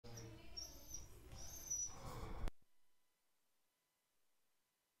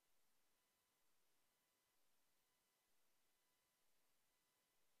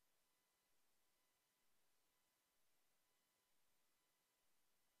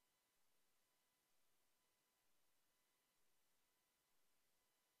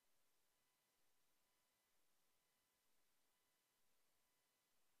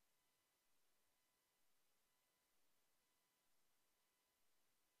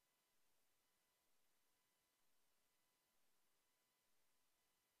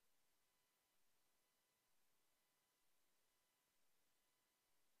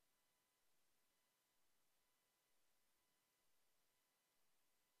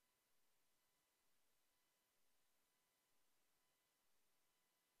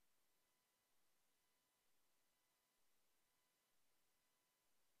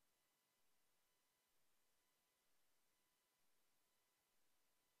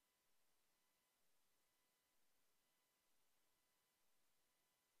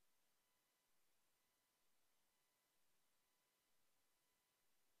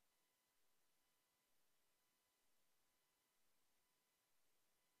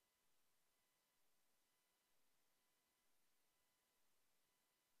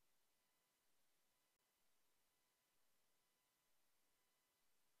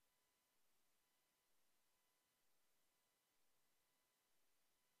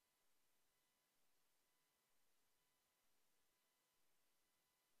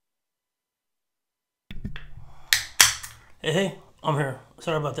Hey, I'm here.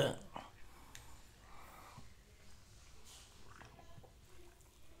 Sorry about that.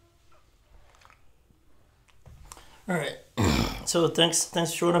 All right. So thanks for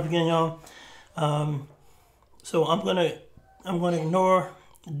showing up again, y'all. Um, so I'm gonna ignore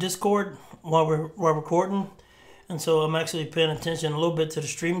Discord while recording, and so I'm actually paying attention a little bit to the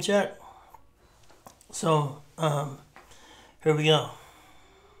stream chat. So here we go.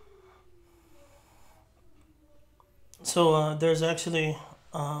 So there's actually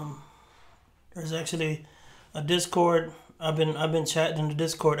a Discord. I've been chatting in the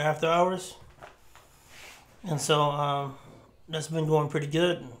Discord after hours, and so that's been going pretty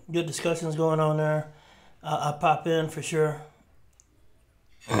good. Good discussions going on there. I pop in for sure.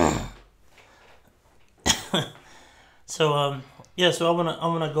 So yeah, so I'm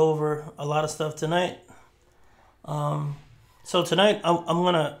gonna go over a lot of stuff tonight. Um, so tonight I'm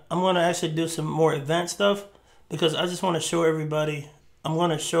gonna actually do some more advanced stuff because I just want to show everybody. I'm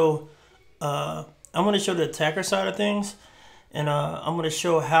gonna show uh, I'm gonna show the attacker side of things, and I'm gonna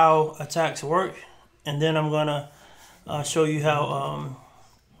show how attacks work, and then I'm gonna show you how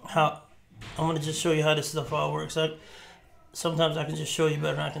I'm gonna just show you how this stuff all works. Sometimes I can just show you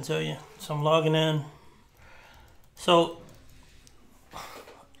better than I can tell you. So I'm logging in. So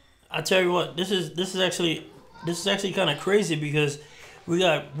I tell you what, this is actually kind of crazy because we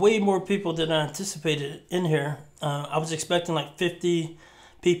got way more people than I anticipated in here. I was expecting like 50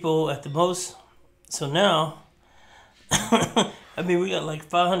 people at the most. So now, I mean, we got like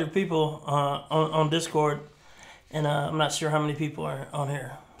 500 people on Discord, and I'm not sure how many people are on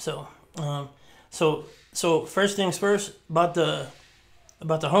here. Um, so so first things first about the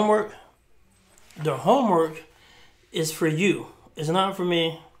homework. The homework is for you. It's not for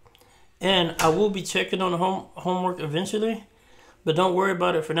me. And I will be checking on the homework eventually, but don't worry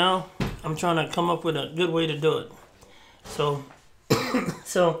about it for now. I'm trying to come up with a good way to do it. So,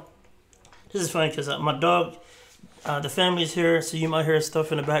 so this is funny because my dog, the family's here, so you might hear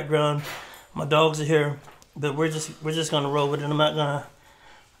stuff in the background. My dogs are here, but we're just gonna roll with it.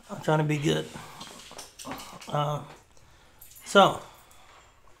 I'm trying to be good. Uh, so.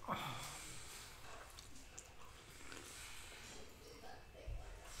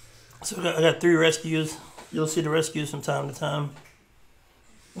 So I got 3 rescues. You'll see the rescues from time to time.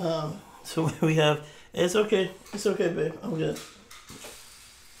 So we have. It's okay. It's okay, babe. I'm good.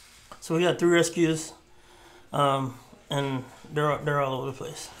 So we got 3 rescues, and they're all over the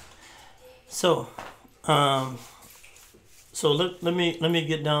place. So, um, so let me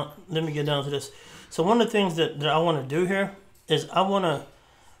get down to this. So one of the things that I want to do here is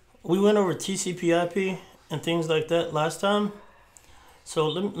we went over TCP/IP and things like that last time.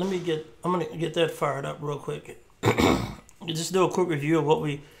 So I'm gonna get that fired up real quick. Just do a quick review of what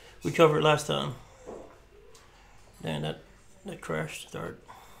we covered last time. Damn, that crashed. Start.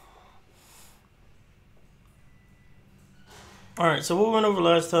 All right. So what we went over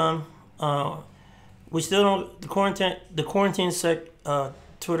last time. We still don't the quarantine sec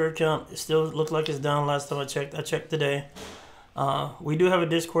Twitter account. It still looks like it's down. Last time I checked. I checked today. We do have a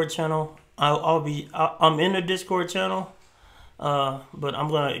Discord channel. I'm in the Discord channel. But I'm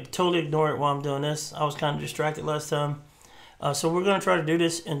going to totally ignore it while I'm doing this. I was kind of distracted last time. So we're going to try to do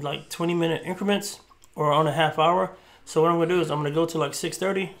this in like 20-minute increments or on a half hour. So what I'm going to do is I'm going to go to like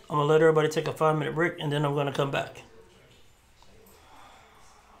 6:30. I'm going to let everybody take a 5-minute break, and then I'm going to come back.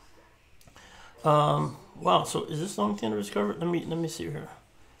 Wow, so is this the only thing that was covered? Let me see here.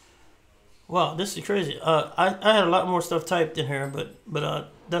 Wow, this is crazy. I had a lot more stuff typed in here, but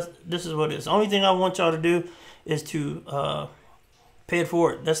this is what it is. The only thing I want y'all to do is to pay it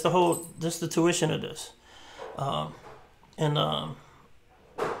forward. That's the tuition of this. And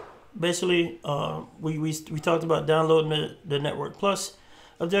basically, we talked about downloading the Network Plus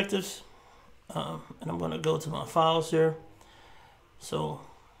objectives. And I'm going to go to my files here. So,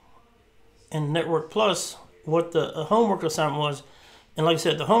 in Network Plus, what the homework assignment was, and like I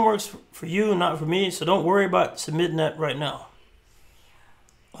said, the homework's for you, not for me, so don't worry about submitting that right now.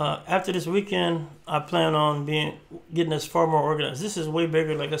 After this weekend, I plan on getting this far more organized. This is way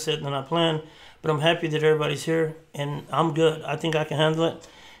bigger, like I said, than I planned, but I'm happy that everybody's here, and I'm good. I think I can handle it,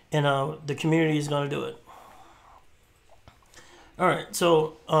 and the community is going to do it. All right,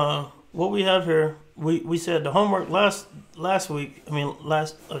 so what we have here, we said the homework last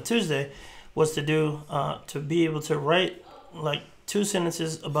Tuesday, was to be able to write like 2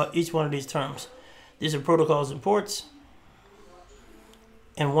 sentences about each one of these terms. These are protocols and ports.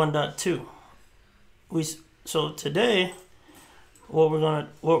 And 1.2. So today, we're gonna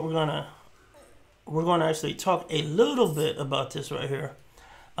actually talk a little bit about this right here.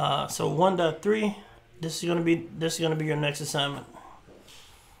 So 1.3 This is gonna be your next assignment.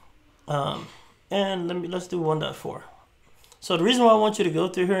 And let's do 1.4. So the reason why I want you to go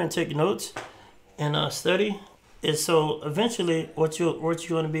through here and take notes and study is so eventually what you're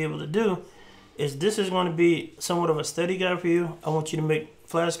going to be able to do is this is going to be somewhat of a study guide for you. I want you to make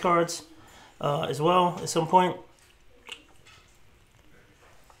flashcards as well at some point.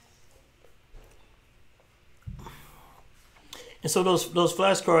 And so those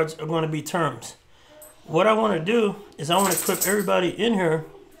flashcards are going to be terms. What I want to do is I want to equip everybody in here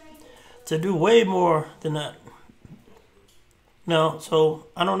to do way more than that. Now, so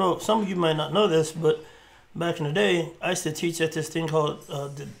I don't know, some of you might not know this, but back in the day, I used to teach at this thing called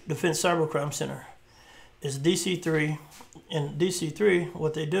the Defense Cybercrime Center. It's DC3, and DC3,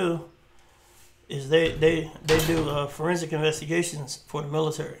 what they do is they do forensic investigations for the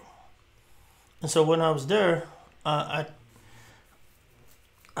military. And so when I was there, I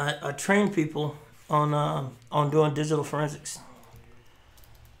trained people on doing digital forensics.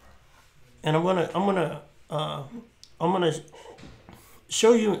 And I'm gonna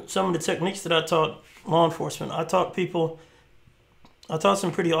show you some of the techniques that I taught law enforcement. I taught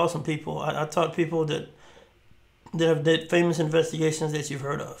some pretty awesome people. I taught people that have did famous investigations that you've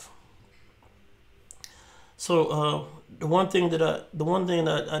heard of. So the one thing that I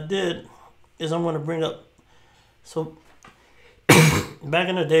did is I'm going to bring up. So back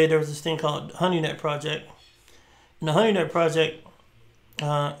in the day, there was this thing called HoneyNet Project. And the HoneyNet Project,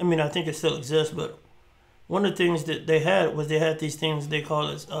 I mean, I think it still exists, but one of the things that they had was they had these things they call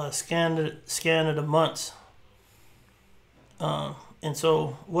it scan of the months. And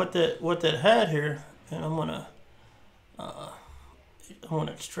so what that had here, and I'm gonna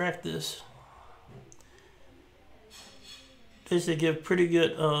extract this. They should give pretty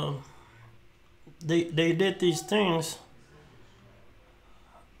good. They did these things,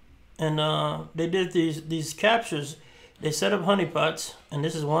 and they did these captures. They set up honeypots, and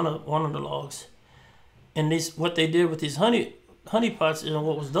this is one of the logs. And what they did with these honeypots, and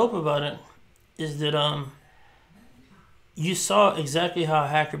what was dope about it, is that you saw exactly how a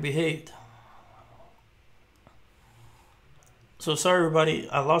hacker behaved. So sorry everybody,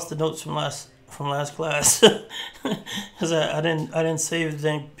 I lost the notes from last class because I didn't save the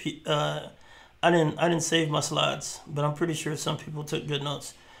thing. I didn't save my slides, but I'm pretty sure some people took good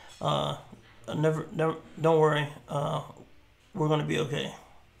notes. Never, don't worry, we're gonna be okay.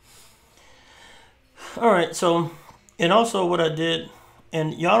 All right, so, and also what I did,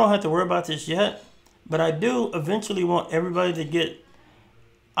 and y'all don't have to worry about this yet, but I do eventually want everybody to get.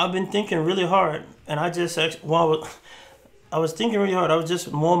 I've been thinking really hard, and I just while I was thinking really hard, I was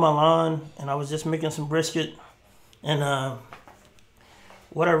just mowing my lawn, and I was just making some brisket, and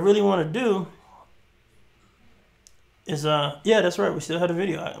what I really want to do is yeah, that's right, we still had a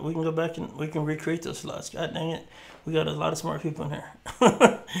video. We can go back and we can recreate those slides. God dang it, we got a lot of smart people in here.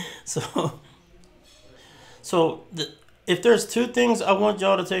 So if there's two things I want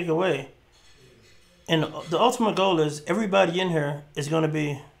y'all to take away, and the ultimate goal is everybody in here is going to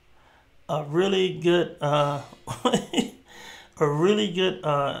be a really good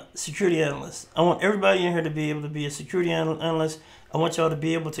security analyst. I want everybody in here to be able to be a security analyst. I want y'all to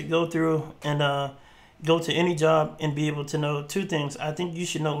be able to go through and go to any job and be able to know two things. I think you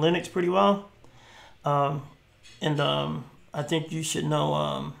should know Linux pretty well, and I think you should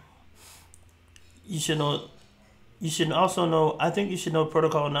know. You should also know. I think you should know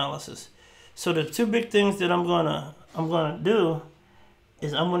protocol analysis. So the two big things that I'm gonna do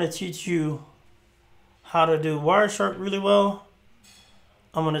is I'm gonna teach you how to do Wireshark really well.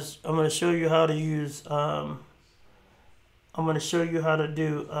 I'm gonna show you how to use. I'm gonna show you how to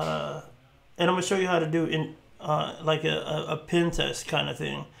do. And I'm gonna show you how to do in like a pen test kind of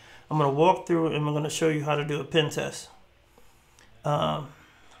thing. I'm gonna walk through and I'm gonna show you how to do a pen test.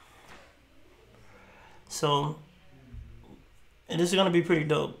 So, and this is gonna be pretty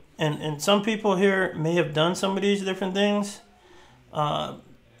dope. And some people here may have done some of these different things,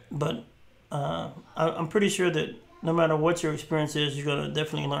 but I'm pretty sure that no matter what your experience is, you're gonna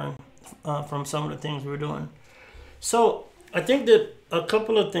definitely learn from some of the things we're doing. So I think that a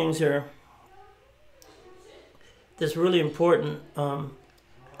couple of things here that's really important. I've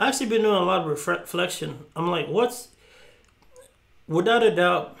actually been doing a lot of reflection. I'm like, without a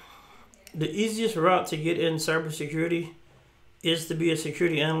doubt, the easiest route to get in cybersecurity is to be a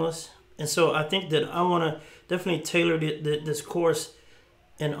security analyst. And so I think that I want to definitely tailor this course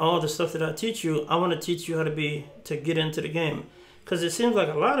and all the stuff that I teach you. I want to teach you how to get into the game, because it seems like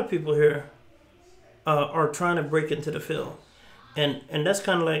a lot of people here are trying to break into the field, and that's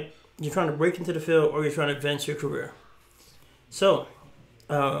kind of like you're trying to break into the field or you're trying to advance your career. So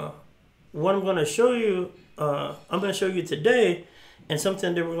what I'm going to show you, I'm going to show you today, and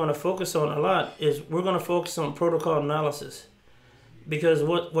something that we're going to focus on a lot is we're going to focus on protocol analysis. Because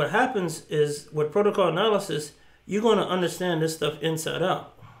what happens is with protocol analysis, you're going to understand this stuff inside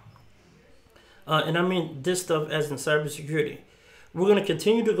out. And I mean this stuff as in cybersecurity. We're going to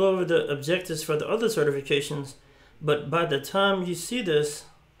continue to go over the objectives for the other certifications, but by the time you see this,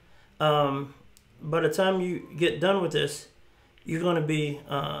 by the time you get done with this, you're going to be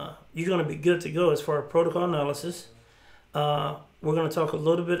good to go as far as protocol analysis. We're going to talk a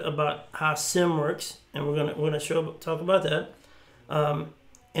little bit about how SIM works, and we're going to talk about that.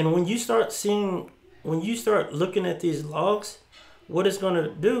 And when you start looking at these logs, what it's going to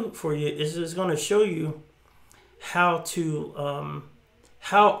do for you is it's going to show you how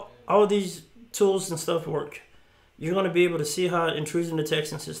all these tools and stuff work. You're going to be able to see how intrusion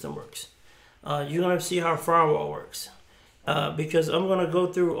detection system works. You're going to see how firewall works. Because I'm going to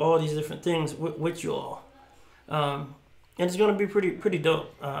go through all these different things with you all. And it's going to be pretty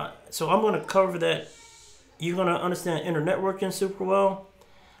dope. So I'm going to cover that. You're going to understand internetworking super well.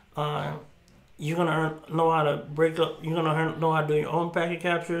 You're going to know how to break up. You're going to know how to do your own packet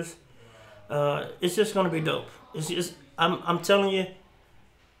captures. It's just going to be dope. It's just, I'm telling you,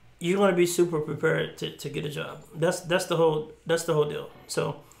 you're going to be super prepared to get a job. That's the whole deal.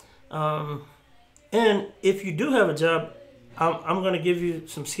 So, and if you do have a job, I'm going to give you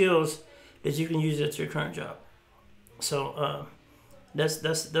some skills that you can use at your current job. So that's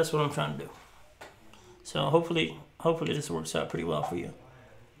what I'm trying to do. So hopefully this works out pretty well for you.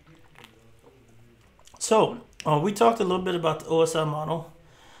 So we talked a little bit about the OSI model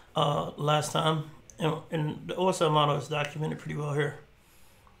last time, and the OSI model is documented pretty well here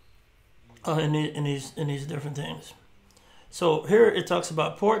in these different things. So here it talks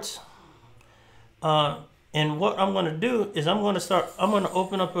about ports, and what I'm going to do is I'm going to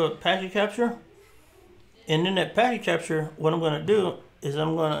open up a packet capture, and in that packet capture, what I'm going to do is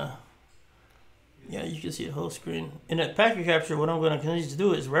yeah, you can see the whole screen. In that packet capture, what I'm going to continue to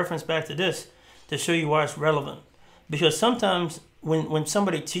do is reference back to this to show you why it's relevant. Because sometimes when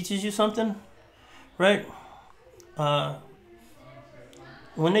somebody teaches you something, right?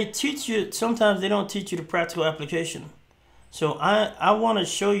 When they teach you, sometimes they don't teach you the practical application. So I want to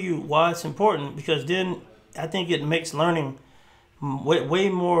show you why it's important, because then I think it makes learning way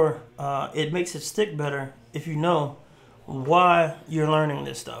more, it makes it stick better if you know why you're learning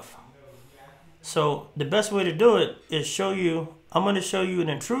this stuff. So the best way to do it is I'm going to show you an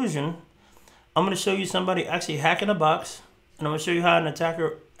intrusion. I'm going to show you somebody actually hacking a box, and I'm going to show you how an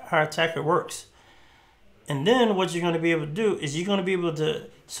attacker works. And then what you're going to be able to do is you're going to be able to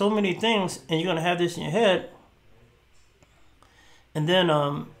so many things, and you're going to have this in your head. And then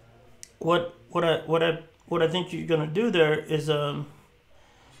what I think you're going to do there is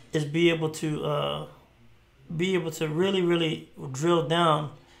be able to really drill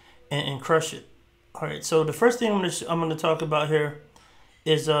down and crush it. All right. So the first thing I'm going to talk about here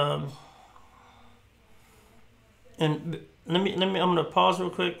is and I'm going to pause real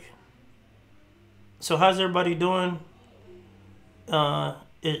quick. So how's everybody doing?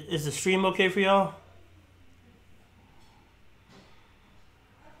 Is the stream okay for y'all?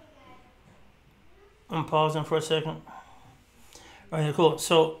 I'm pausing for a second. All right, cool.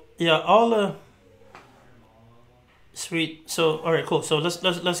 So yeah, sweet. So all right, cool. So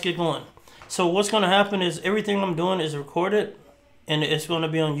let's get going. So what's going to happen is everything I'm doing is recorded, and it's going to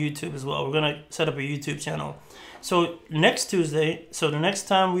be on YouTube as well. We're going to set up a YouTube channel. So next Tuesday, so the next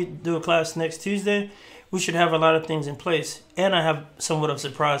time we do a class next Tuesday, we should have a lot of things in place, and I have somewhat of a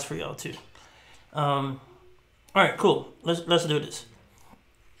surprise for y'all too. All right, cool. Let's do this.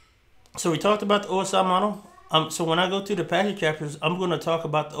 So we talked about the OSI model. So when I go through the packet captures, I'm going to talk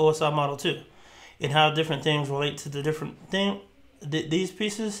about the OSI model too, and how different things relate to the different these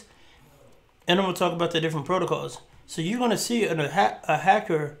pieces, and I'm going to talk about the different protocols. So you're going to see a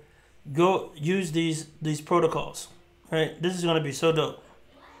hacker go use these protocols, right? This is going to be so dope.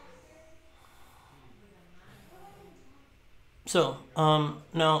 So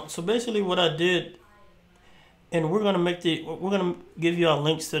now, so basically what I did, and we're gonna give you all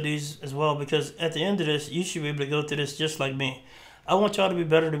links to these as well, because at the end of this, you should be able to go through this just like me. I want y'all to be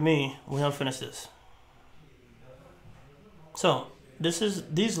better than me when I finish this. So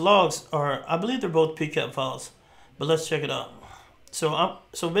these logs are, I believe they're both PCAP files, but let's check it out.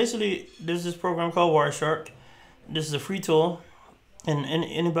 So basically, there's this program called Wireshark. This is a free tool, and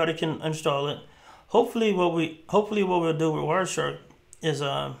anybody can install it. Hopefully what we'll do with Wireshark is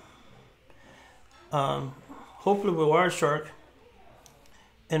hopefully with Wireshark,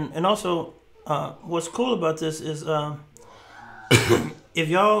 and also what's cool about this is if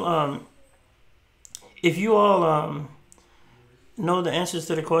y'all if you all know the answers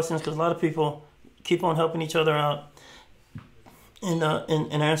to the questions, because a lot of people keep on helping each other out and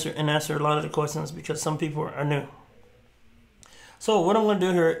answer a lot of the questions because some people are new. So what I'm going to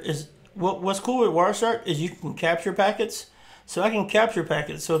do here is what's cool with Wireshark is you can capture packets. So I can capture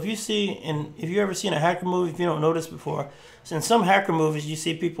packets. So if you see, and if you ever seen a hacker movie, if you don't know this before, so in some hacker movies you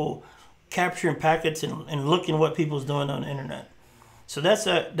see people capturing packets and looking what people's doing on the internet. So that's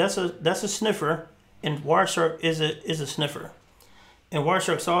a sniffer, and Wireshark is a sniffer. And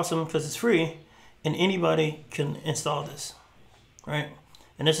Wireshark's awesome because it's free, and anybody can install this, right?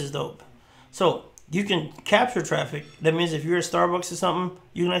 And this is dope. So you can capture traffic. That means if you're at Starbucks or something,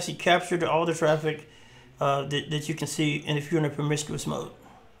 you can actually capture all the traffic that you can see, and if you're in a promiscuous mode.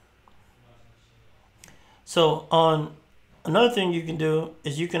 So on another thing you can do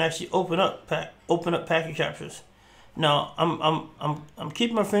is you can actually open up packet captures. Now I'm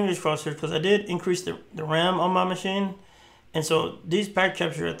keeping my fingers crossed here because I did increase the RAM on my machine, and so these packet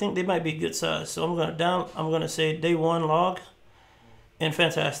captures, I think they might be good size. So I'm gonna say day one log, and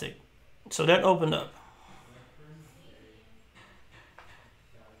fantastic. So that opened up.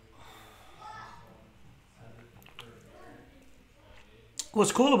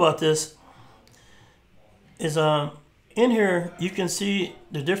 What's cool about this is in here you can see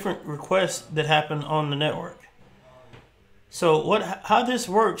the different requests that happen on the network. So how this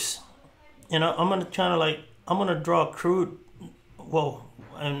works, I'm gonna draw crude. Whoa,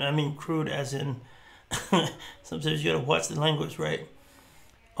 and I mean crude as in sometimes you gotta watch the language, right?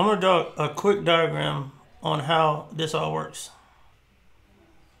 I'm gonna draw a quick diagram on how this all works,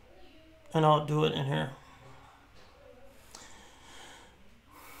 and I'll do it in here.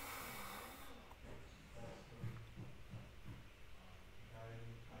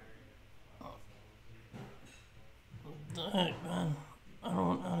 Heck, man,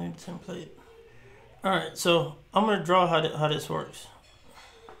 I need a template. All right, so I'm gonna draw how this works.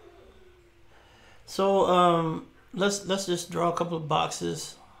 So let's just draw a couple of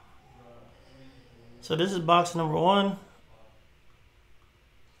boxes. So this is box number 1.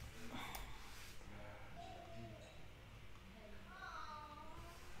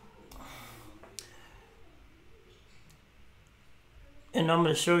 And I'm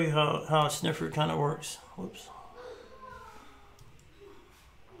going to show you how a sniffer kind of works. Whoops.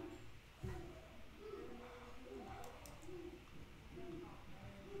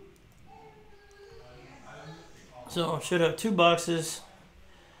 So I should have 2 boxes.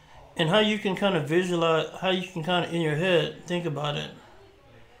 And how you can kind of visualize, how you can kind of in your head think about it,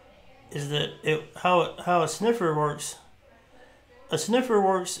 is that how a sniffer works. A sniffer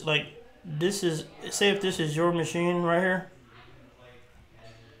works like this is, say if this is your machine right here.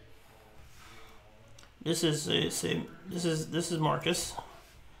 This is this is Marcus,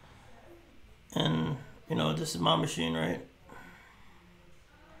 and this is my machine, right?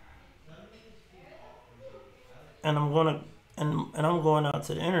 And I'm going out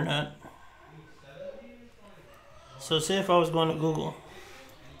to the internet. So say if I was going to Google,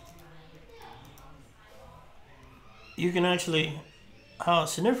 you can actually, how a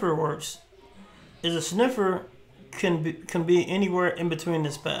sniffer works is a sniffer can be anywhere in between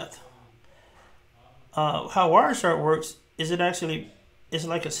this path. How Wireshark works is it's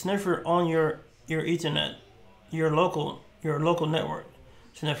like a sniffer on your Ethernet, your local network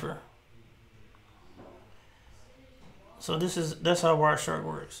sniffer. So that's how Wireshark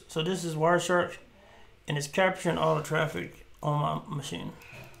works. So this is Wireshark, and it's capturing all the traffic on my machine.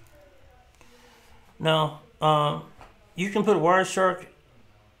 Now you can put Wireshark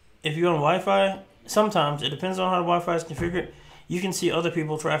if you're on Wi-Fi. Sometimes it depends on how the Wi-Fi is configured. You can see other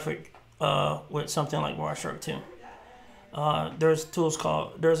people's traffic with something like Wireshark too. There's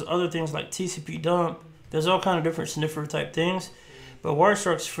there's other things like TCP dump. There's all kind of different sniffer type things, but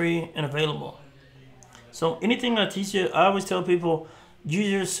Wireshark's free and available. So anything I teach you, I always tell people,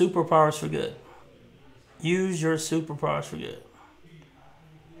 use your superpowers for good. Use your superpowers for good.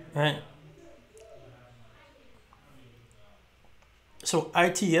 Right? So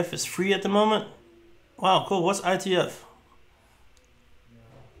ITF is free at the moment. Wow, cool. What's ITF?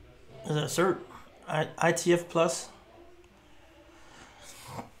 Is that a cert? ITF Plus?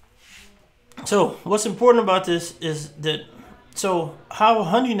 So what's important about this is that, so how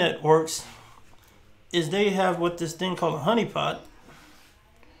HoneyNet works is they have what this thing called a honeypot.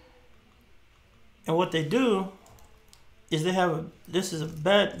 And what they do is they have this is a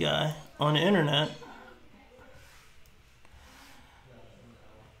bad guy on the internet,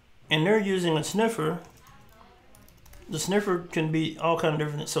 and they're using a sniffer. The sniffer can be all kind of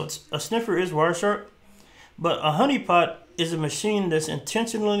different. So a sniffer is Wireshark, but a honeypot is a machine that's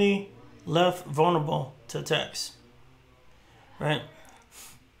intentionally left vulnerable to attacks, right?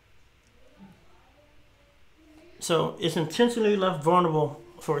 So it's intentionally left vulnerable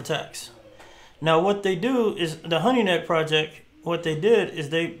for attacks. Now what they do is the HoneyNet project. What they did is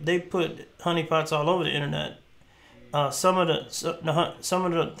they put honeypots all over the internet. Some of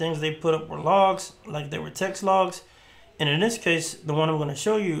the things they put up were logs, like they were text logs, and in this case, the one I'm going to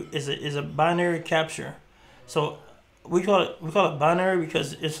show you is a binary capture. So we call it binary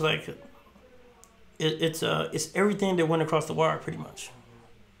because it's like it's everything that went across the wire pretty much.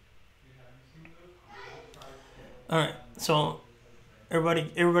 All right, so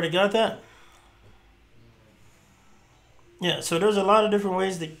everybody got that? Yeah, so there's a lot of different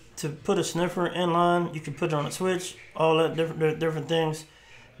ways to put a sniffer in line. You can put it on a switch, all that different things.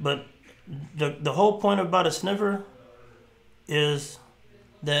 But the whole point about a sniffer is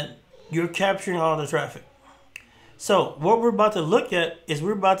that you're capturing all the traffic. So what we're about to look at is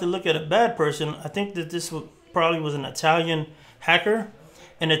we're about to look at a bad person. I think that this probably was an Italian hacker.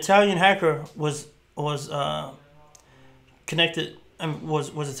 An Italian hacker was connected and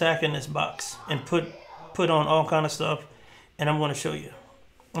was attacking this box and put on all kind of stuff. And I'm going to show you.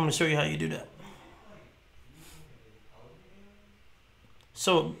 I'm going to show you how you do that.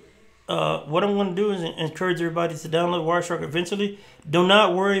 So what I'm going to do is encourage everybody to download Wireshark eventually. Do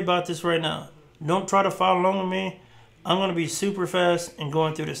not worry about this right now. Don't try to follow along with me. I'm going to be super fast and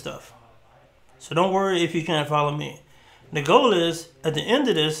going through this stuff. So don't worry if you can't follow me. The goal is, at the end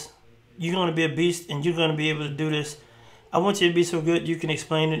of this, you're going to be a beast and you're going to be able to do this. I want you to be so good you can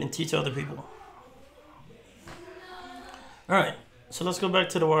explain it and teach other people. All right, so let's go back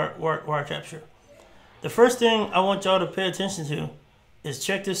to the wire capture. The first thing I want y'all to pay attention to is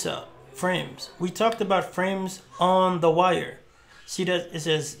check this out. Frames. We talked about frames on the wire. See that it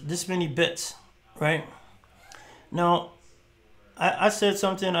says this many bits, right? Now, I said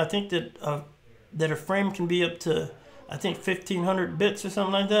something. I think that a frame can be up to, I think 1,500 bits or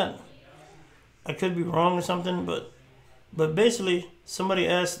something like that. I could be wrong or something, but basically somebody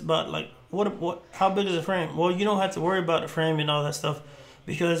asked about like how big is a frame? Well, you don't have to worry about the frame and all that stuff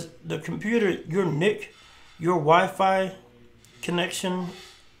because the computer, your NIC, your Wi-Fi connection,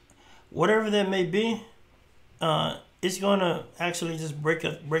 whatever that may be, it's gonna actually just break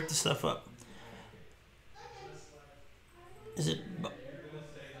the stuff up. Is it?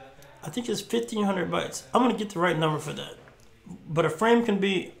 I think it's 1,500 bytes. I'm gonna get the right number for that. But a frame can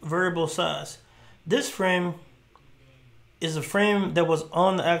be variable size. This frame is a frame that was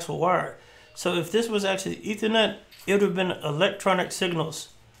on the actual wire. So if this was actually Ethernet, it would have been electronic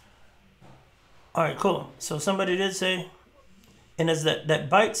signals. All right, cool. So somebody did say, and is that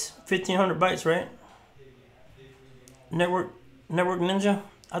bytes, 1,500 bytes, right? Network Ninja.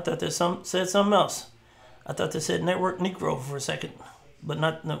 I thought that said something else. I thought they said Network Negro for a second, but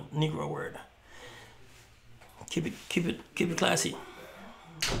not the Negro word. Keep it classy.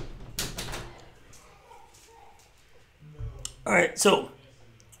 All right, so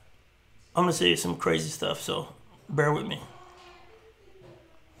I'm gonna say some crazy stuff, so bear with me.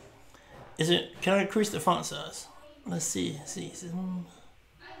 Can I increase the font size? Let's see. Zoom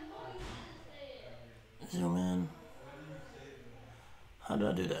in. How do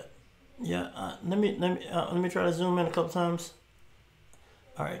I do that? Yeah, let me try to zoom in a couple times.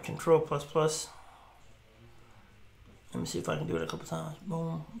 All right, Control++. Let me see if I can do it a couple times.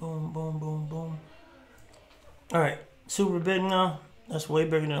 Boom, boom, boom, boom, boom. All right, super big now. That's way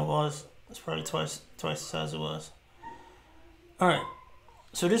bigger than it was. It's probably twice the size it was. All right,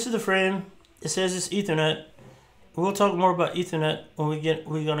 so this is the frame. It says it's Ethernet. We'll talk more about Ethernet when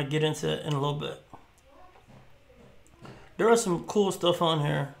we're gonna get into it in a little bit. There are some cool stuff on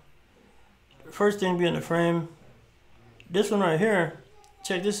here. First thing being the frame. This one right here,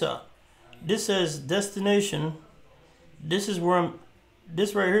 check this out. This says destination. This is where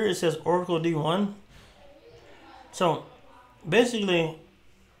this right here, it says Oracle D1. So basically,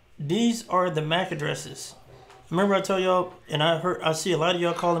 these are the MAC addresses. Remember I told y'all, and I see a lot of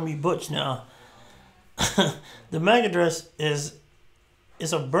y'all calling me Butch now. The MAC address is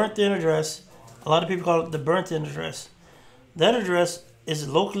a burnt-in address. A lot of people call it the burnt-in address. That address is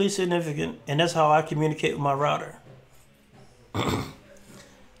locally significant, and that's how I communicate with my router.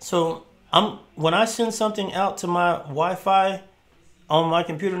 So when I send something out to my Wi-Fi on my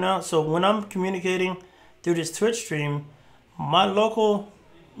computer now, so when I'm communicating through this Twitch stream, my local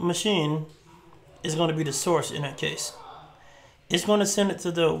machine is going to be the source in that case. It's going to send it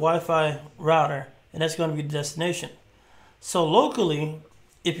to the Wi-Fi router, and that's going to be the destination. So locally,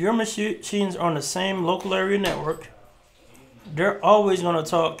 if your machines are on the same local area network, they're always going to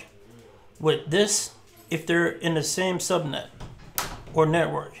talk with this if they're in the same subnet or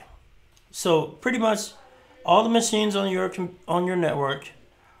network. So pretty much all the machines on your network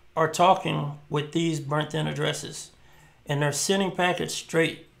are talking with these burnt in addresses, and they're sending packets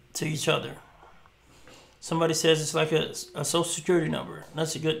straight to each other. Somebody says it's like a social security number.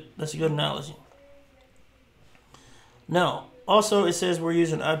 That's a good analogy. Now, also it says we're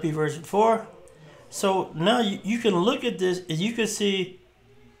using IP version 4. So now you can look at this and you can see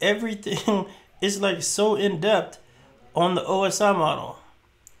everything is like so in depth on the OSI model.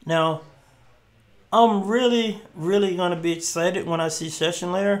 Now, I'm really gonna be excited when I see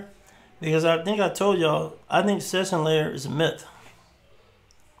session layer, because I think I told y'all I think session layer is a myth,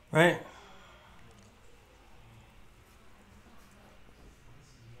 right?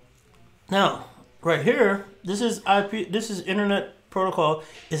 Now, right here, this is IP. This is Internet Protocol.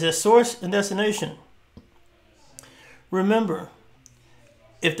 It's a source and destination. Remember,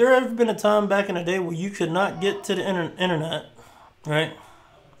 if there ever been a time back in the day where you could not get to the internet, right?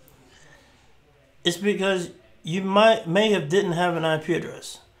 It's because you may have didn't have an IP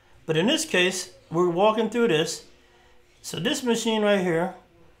address. But in this case, we're walking through this. So this machine right here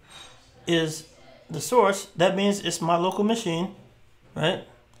is the source. That means it's my local machine, right?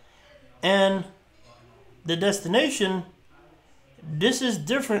 And the destination, this is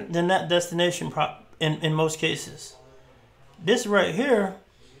different than that destination in most cases. This right here,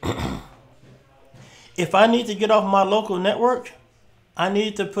 if I need to get off my local network, I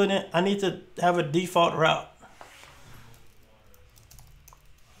need to have a default route.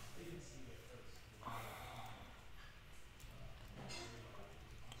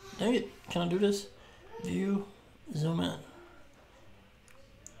 Dang it, can I do this? View, zoom in.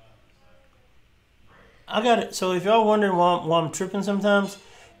 I got it. So if y'all wondering why I'm tripping sometimes,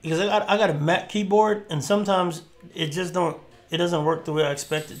 because I got a Mac keyboard and sometimes it doesn't work the way I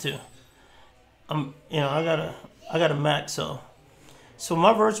expect it to. I got a Mac, so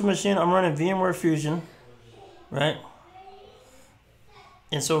my virtual machine, I'm running VMware Fusion, right?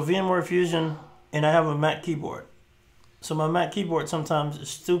 And so VMware Fusion, and I have a Mac keyboard. So my Mac keyboard sometimes is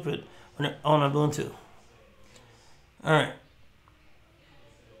stupid when it's on a Ubuntu. All right.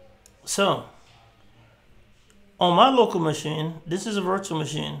 So on my local machine, this is a virtual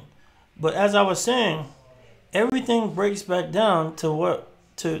machine, but as I was saying, everything breaks back down to what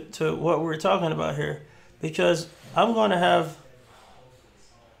we're talking about here, because I'm going to have.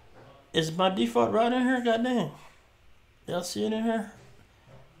 Is my default route in here? God dang. Y'all see it in here?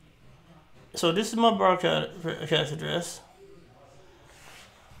 So this is my broadcast address.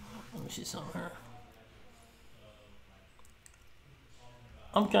 Let me see something here.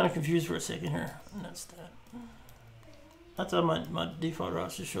 I'm kind of confused for a second here. And that's that. I thought my default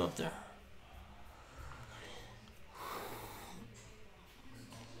route should show up there.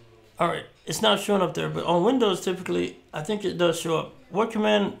 Alright, it's not showing up there, but on Windows typically, I think it does show up. What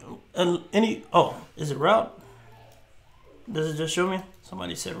command, is it route? Does it just show me?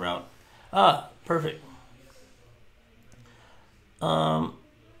 Somebody said route. Ah, perfect.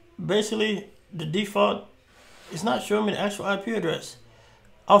 Basically, the default, it's not showing me the actual IP address.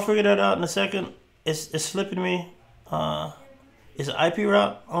 I'll figure that out in a second. It's slipping me. It's an IP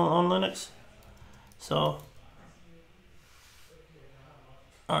route on Linux. So,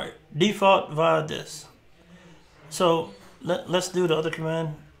 alright, default via this. So, let's do the other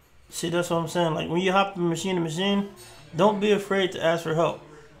command. See, that's what I'm saying. Like, when you hop from machine to machine, don't be afraid to ask for help.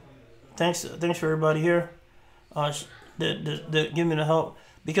 Thanks for everybody here that give me the help,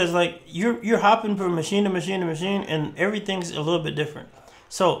 because like you're hopping from machine to machine to machine, and everything's a little bit different.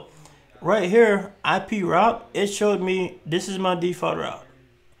 So right here, IP route, it showed me this is my default route.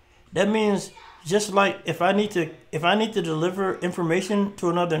 That means just like if I need to deliver information to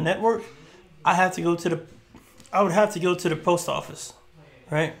another network, I would have to go to the post office,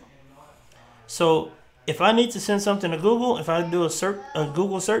 right? So if I need to send something to Google, if I do a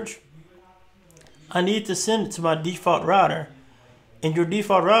Google search, I need to send it to my default router. And your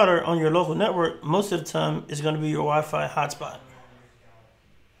default router on your local network, most of the time, is going to be your Wi-Fi hotspot.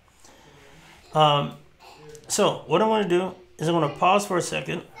 So what I'm going to do is I'm going to pause for a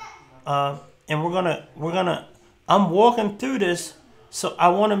second, and I'm walking through this, so I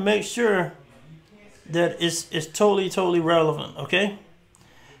want to make sure that it's totally relevant, okay?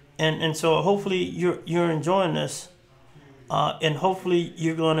 And so hopefully you're enjoying this, and hopefully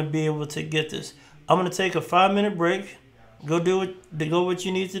you're going to be able to get this. I'm going to take a 5-minute break. Go do what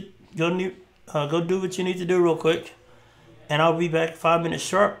you need to do real quick, and I'll be back 5 minutes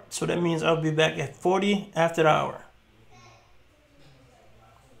sharp. So that means I'll be back at 40 after the hour.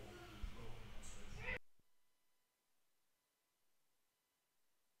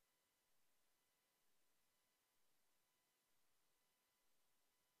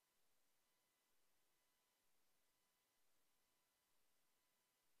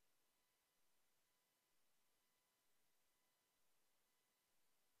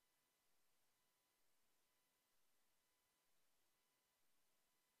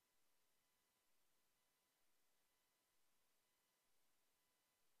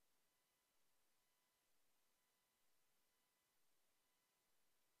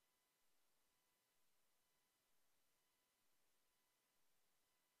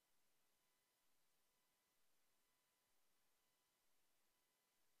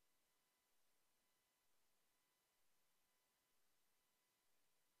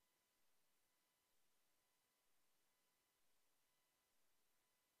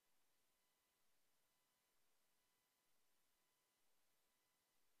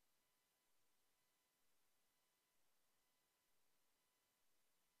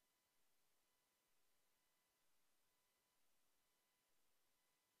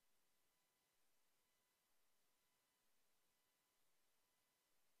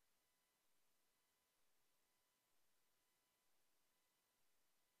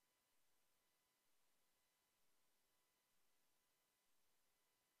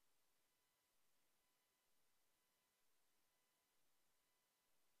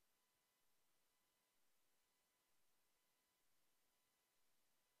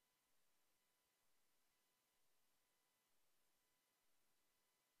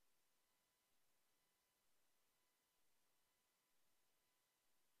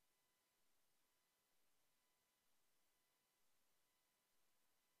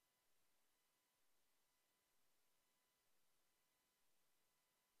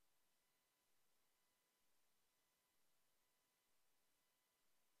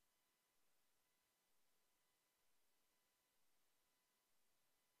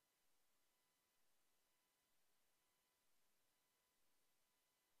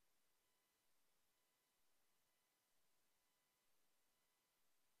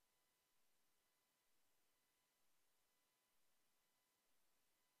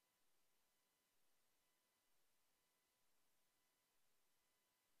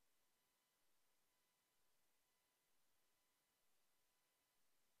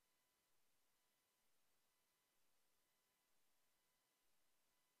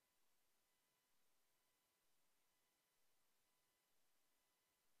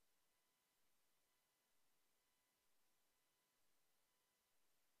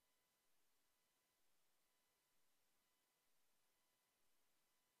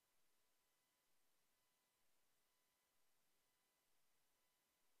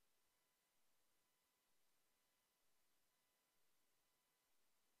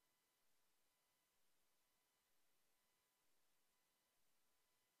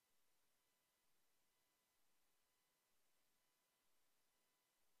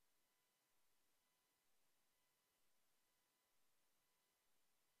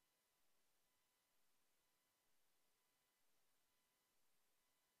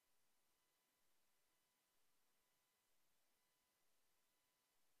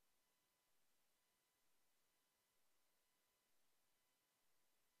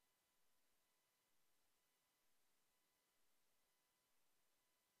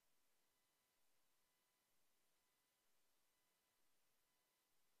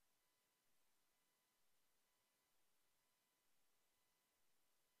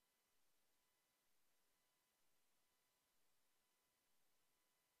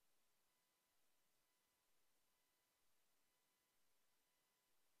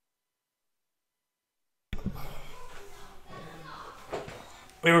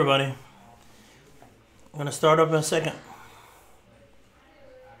 Everybody, I'm gonna start up in a second.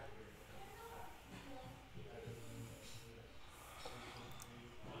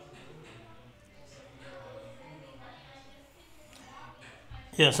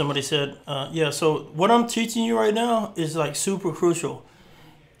 Yeah, somebody said, yeah, so what I'm teaching you right now is like super crucial.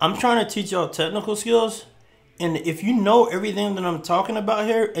 I'm trying to teach y'all technical skills, and if you know everything that I'm talking about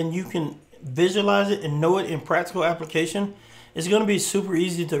here and you can visualize it and know it in practical application, it's going to be super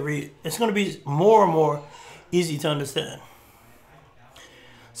easy to read. It's going to be more and more easy to understand.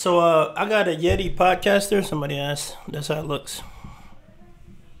 So I got a Yeti podcaster. Somebody asked. That's how it looks.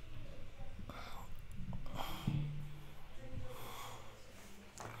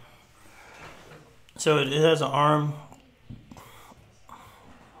 So it has an arm.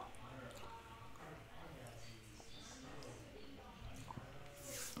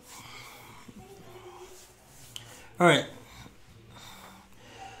 All right.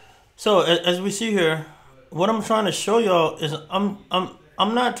 So as we see here, what I'm trying to show y'all is I'm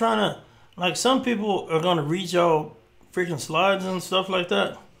not trying to, like, some people are gonna read y'all freaking slides and stuff like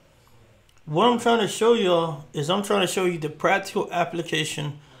that. What I'm trying to show y'all is I'm trying to show you the practical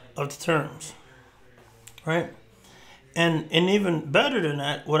application of the terms, right? And even better than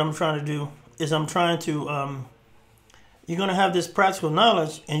that, what I'm trying to do is I'm trying to you're gonna have this practical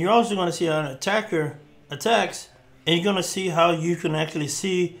knowledge, and you're also gonna see how an attacker attacks, and you're gonna see how you can actually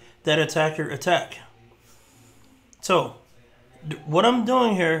see that attacker attack. So what I'm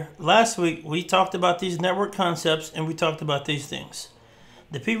doing here, last week we talked about these network concepts and we talked about these things.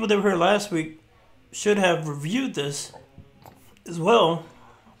 The people that were here last week should have reviewed this as well,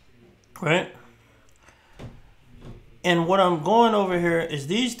 right? And what I'm going over here is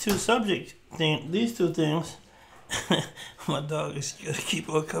these two these two things. My dog is gonna keep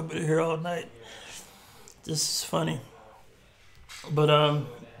on coming here all night. This is funny. But on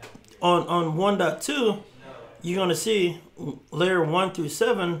 1.2, you're gonna see layer 1 through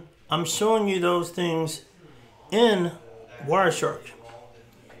 7. I'm showing you those things in Wireshark.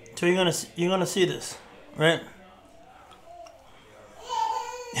 So you're gonna see this, right?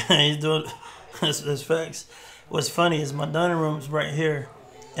 He's doing that's facts. What's funny is my dining room's right here,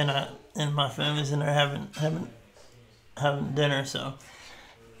 and my family's in there having dinner. So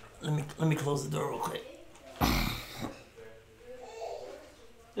let me close the door real quick.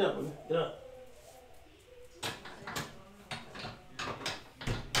 Get up, get up.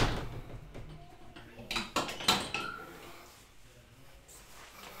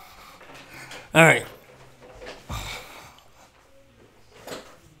 All right.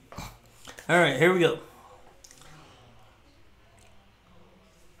 All right, here we go.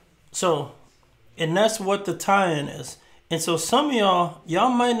 So, and that's what the tie-in is. And so some of y'all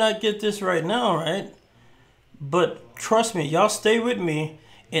might not get this right now, right? But trust me, y'all stay with me.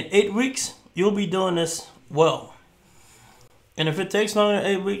 In 8 weeks, you'll be doing this well. And if it takes longer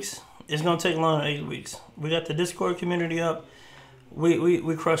than 8 weeks, it's gonna take longer than 8 weeks. We got the Discord community up.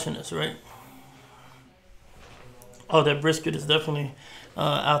 We crushing this, right? Oh, that brisket is definitely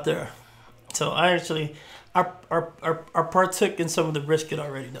out there. So I partook in some of the brisket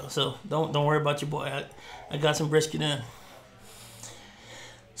already though. So don't worry about your boy. I got some brisket in.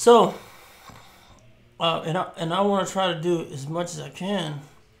 So and I want to try to do as much as I can.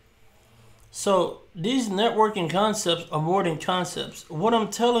 So these networking concepts are more than concepts. What I'm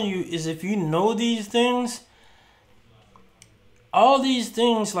telling you is, if you know these things, all these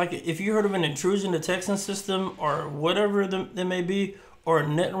things, like if you heard of an intrusion detection system or whatever they may be, or a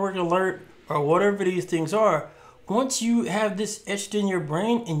network alert or whatever these things are, once you have this etched in your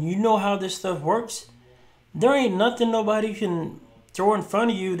brain and you know how this stuff works, there ain't nothing nobody can throw in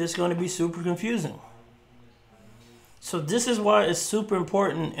front of you that's going to be super confusing. So this is why it's super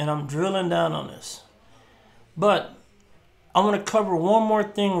important, and I'm drilling down on this. But I want to cover one more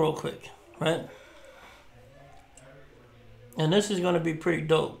thing real quick, right? And this is going to be pretty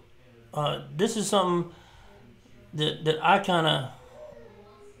dope. This is something that I kind of...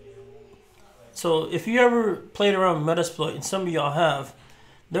 So if you ever played around with Metasploit, and some of y'all have,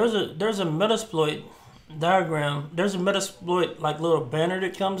 there's a Metasploit diagram. There's a Metasploit like little banner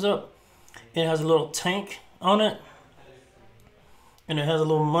that comes up. It has a little tank on it, and it has a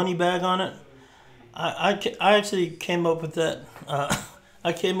little money bag on it. I actually came up with that.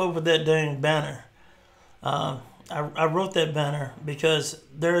 I came up with that dang banner. I wrote that banner because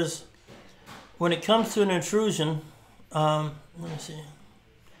there's, when it comes to an intrusion, let me see.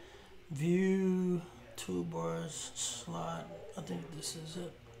 View, toolbars, slot. I think this is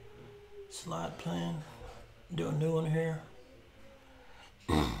it. Slot plan. Do a new one here.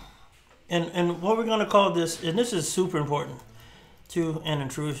 And what we're gonna call this, and this is super important. to an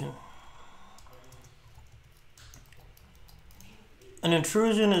intrusion. An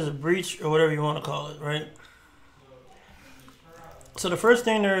intrusion is a breach, or whatever you want to call it, right? So the first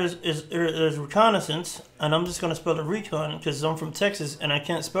thing there's reconnaissance, and I'm just going to spell it recon because I'm from Texas and I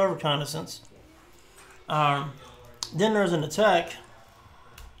can't spell reconnaissance. Then there's an attack.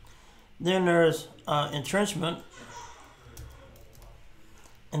 Then there's entrenchment,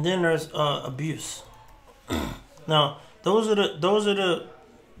 and then there's abuse. Now those are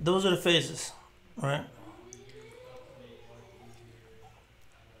the phases, right?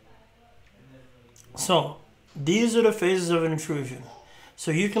 So these are the phases of an intrusion.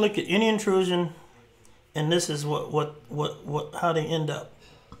 So you can look at any intrusion, and this is how they end up.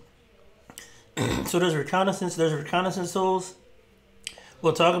 So there's reconnaissance. There's reconnaissance tools.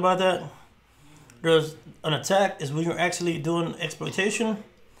 We'll talk about that. There's an attack is when you're actually doing exploitation.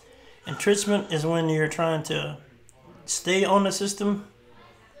 Entrenchment is when you're trying to stay on the system,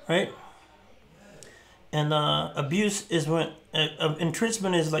 right? And abuse is when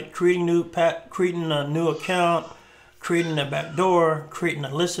entrenchment is like creating a new account, creating a backdoor, creating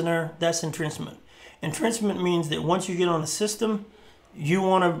a listener. That's entrenchment. Entrenchment means that once you get on the system, you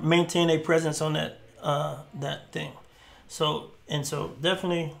want to maintain a presence on that thing. So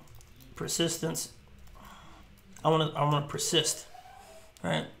definitely persistence. I want to persist,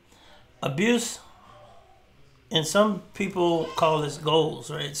 right? Abuse, and some people call this goals,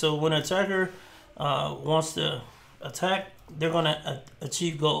 right? So when an attacker wants to attack, they're going to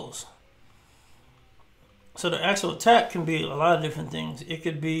achieve goals. So the actual attack can be a lot of different things. It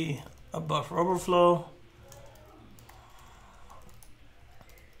could be a buffer overflow.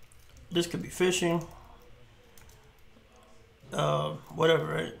 This could be phishing. Whatever,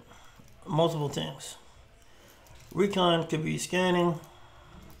 right? Multiple things. Recon could be scanning.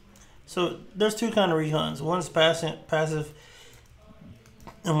 So there's two kinds of recons. One's passive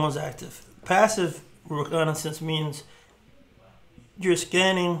and one's active. Passive reconnaissance means you're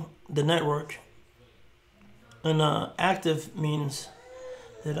scanning the network, and active means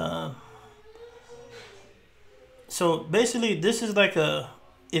that so basically this is like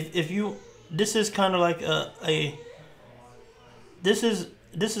this is kind of like this is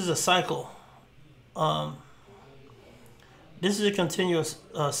a cycle. This is a continuous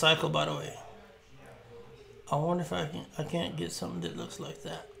cycle, by the way. I wonder if I can't get something that looks like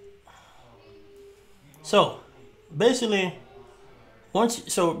that. So basically,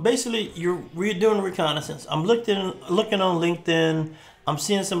 you're doing reconnaissance. I'm looking on LinkedIn. I'm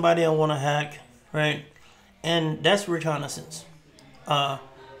seeing somebody I want to hack, right? And that's reconnaissance.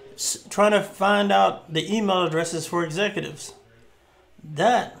 Trying to find out the email addresses for executives.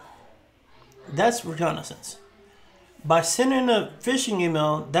 That's reconnaissance. By sending a phishing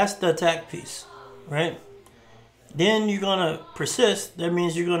email, that's the attack piece, right? Then you're gonna persist. That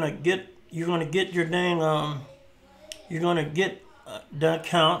means you're gonna get your dang you're gonna get the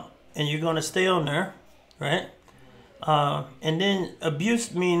account, and you're gonna stay on there, right? And then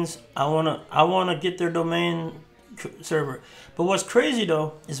abuse means I wanna get their domain server. But what's crazy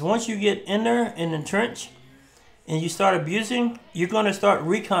though is once you get in there and entrench, and you start abusing, you're gonna start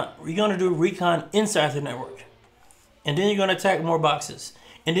recon. You're gonna do recon inside the network. And then you're going to attack more boxes.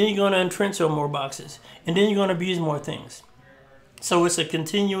 And then you're going to entrench on more boxes. And then you're going to abuse more things. So it's a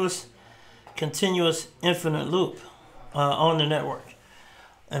continuous, infinite loop on the network.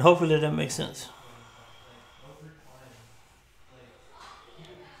 And hopefully that makes sense.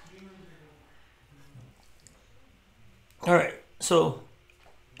 All right. So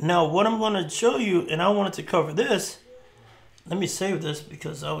now what I'm going to show you, and I wanted to cover this. Let me save this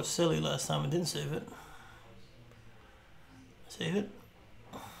because I was silly last time. I didn't save it. Save it.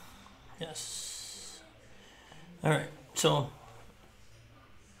 Yes. All right. So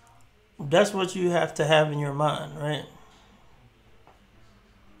that's what you have to have in your mind, right?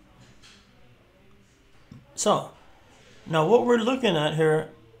 So now what we're looking at here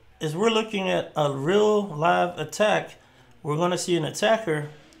is we're looking at a real live attack. We're going to see an attacker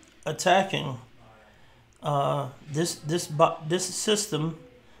attacking this system.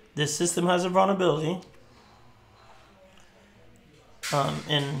 This system has a vulnerability.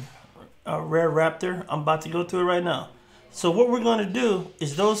 In a rare raptor. I'm about to go through it right now. So what we're going to do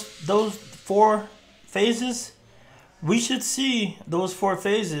is those 4 phases, we should see those 4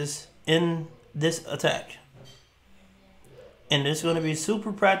 phases in this attack. And it's going to be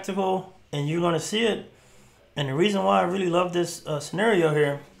super practical, and you're going to see it. And the reason why I really love this scenario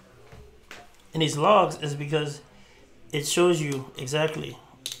here in these logs is because it shows you exactly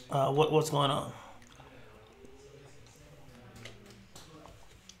what's going on.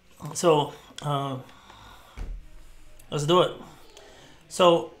 So let's do it.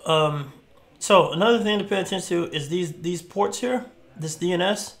 So another thing to pay attention to is these ports here. This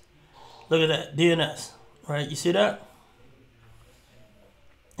DNS. Look at that DNS, right? You see that?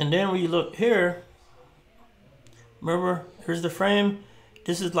 And then when you look here, remember, here's the frame.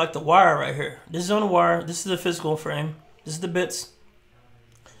 This is like the wire right here. This is on the wire. This is the physical frame. This is the bits.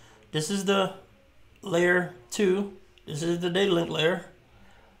 This is the layer 2. This is the data link layer.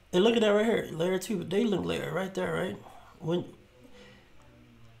 And look at that right here. Layer 2, data link layer right there, right? When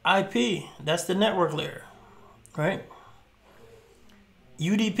IP, that's the network layer, right?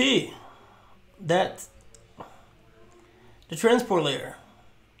 UDP, that's the transport layer.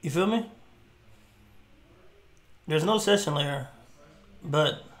 You feel me? There's no session layer,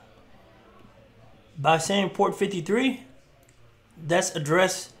 but by saying port 53, that's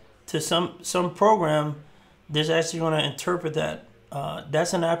addressed to some program that's actually going to interpret that.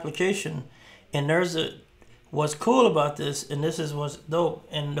 That's an application, and what's cool about this, and this is what's dope,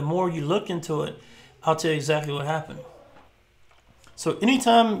 and the more you look into it, I'll tell you exactly what happened. So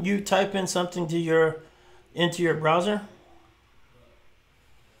anytime you type in something into your browser,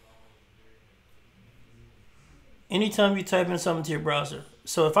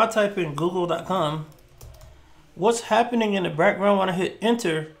 so if I type in google.com, what's happening in the background when I hit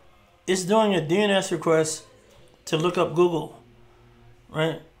enter, it's doing a DNS request to look up Google,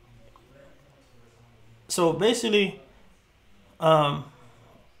 right? So basically, I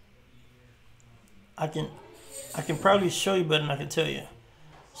can probably show you better than I can tell you.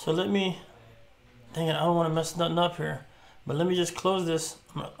 So let me, dang it, I don't want to mess nothing up here, but let me just close this.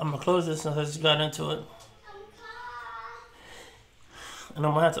 I'm gonna close this since I just got into it, and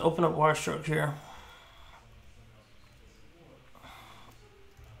I'm gonna have to open up Wireshark here.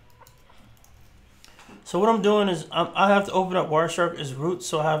 So what I'm doing is I have to open up Wireshark as root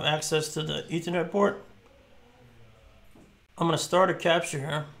so I have access to the Ethernet port. I'm going to start a capture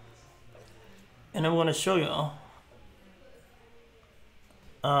here, and I'm going to show y'all.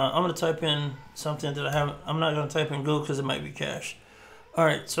 I'm going to type in something that I haven't. I'm not going to type in Google because it might be cached.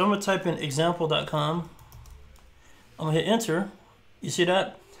 Alright, so I'm going to type in example.com. I'm going to hit enter. You see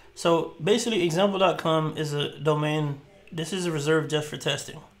that? So basically example.com is a domain. This is reserved just for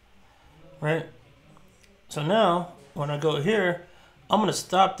testing, right? So now, when I go here, I'm going to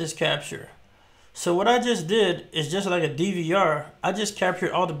stop this capture. So what I just did is just like a DVR. I just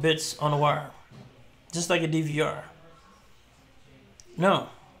captured all the bits on the wire. Just like a DVR. Now,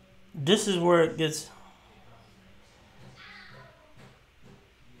 this is where it gets...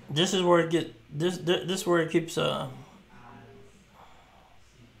 This is where it gets... This is where it keeps...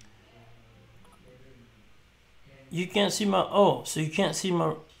 You can't see my... Oh, so you can't see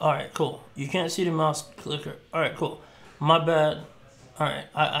my... Alright, cool. You can't see the mouse clicker. Alright, cool. My bad. Alright,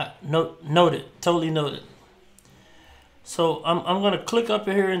 I noted. Totally noted. So I'm going to click up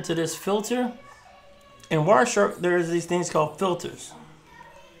here into this filter. In Wireshark, there's these things called filters.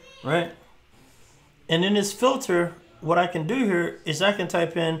 Right? And in this filter, what I can do here is I can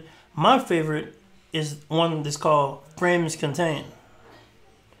type in... My favorite is one that's called frames contained.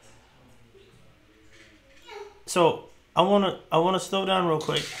 So I wanna slow down real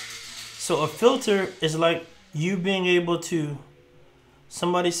quick. So a filter is like you being able to.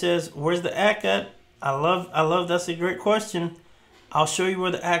 Somebody says, "Where's the ACK at?" I love. That's a great question. I'll show you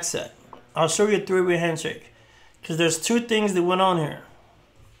where the ACK's at. I'll show you a three-way handshake, because there's two things that went on here.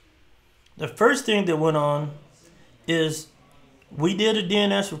 The first thing that went on is we did a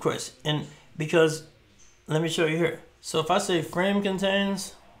DNS request, and because let me show you here. So if I say frame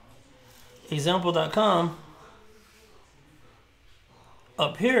contains example.com.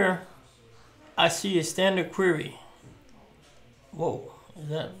 Up here, I see a standard query. Whoa, is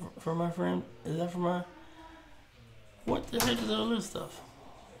that for my friend? Is that for my... What the heck is all this stuff?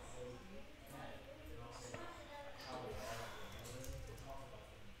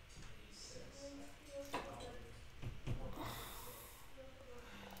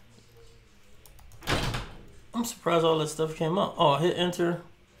 I'm surprised all this stuff came up. Oh, hit enter.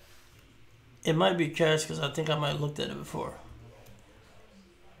 It might be cached because I think I might have looked at it before.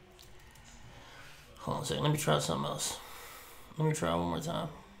 Hold on a second, let me try something else. Let me try one more time.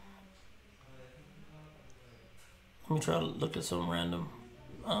 Let me try to look at something random.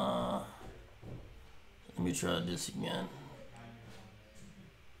 Let me try this again.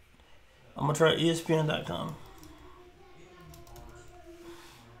 I'm gonna try ESPN.com.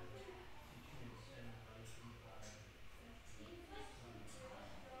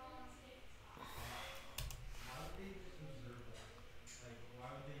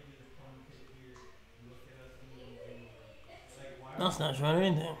 That's not showing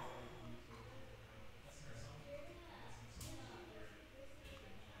anything.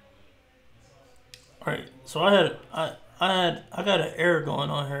 So I got an error going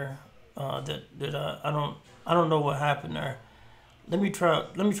on here. I don't know what happened there. Let me try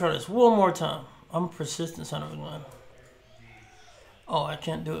this one more time. I'm a persistent son of a gun. Oh, I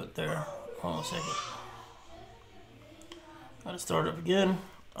can't do it there. Hold on a second. Gotta start up again.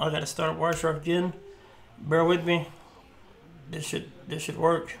 I gotta start Wireshark again. Bear with me. This should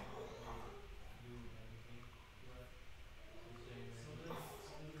work.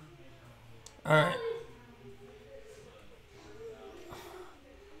 Alright.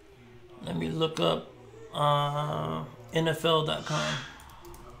 Let me look up NFL.com.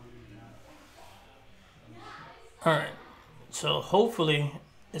 Alright. So hopefully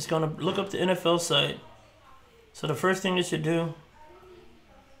it's gonna look up the NFL site. So the first thing it should do,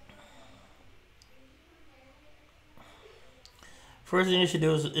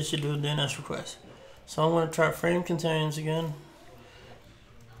 is it should do a DNS request. So I'm gonna try frame contains again.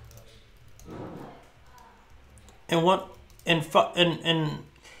 And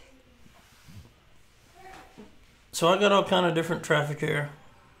so I got all kind of different traffic here.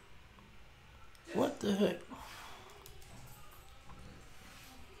 What the heck?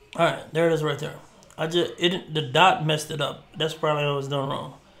 All right, there it is right there. The dot messed it up. That's probably what I was doing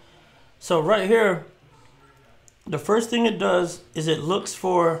wrong. So right here, the first thing it does is it looks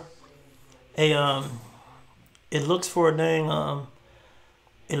for the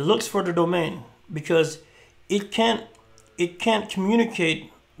domain, because it can't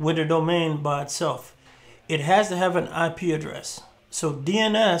communicate with the domain by itself. It has to have an IP address. So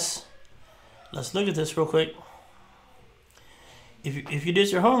DNS, let's look at this real quick. If you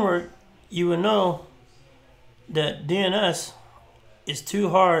did your homework, you would know that DNS is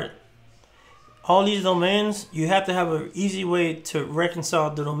too hard. All these domains, you have to have an easy way to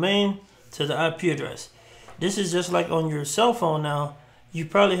reconcile the domain to the IP address. This is just like on your cell phone now. You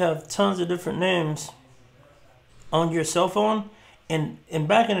probably have tons of different names on your cell phone. And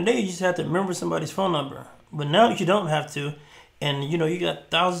back in the day, you just had to remember somebody's phone number. But now you don't have to. And, you got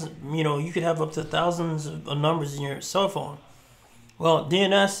thousands, you could have up to thousands of numbers in your cell phone. Well,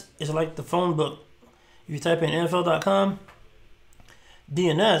 DNS is like the phone book. If you type in NFL.com,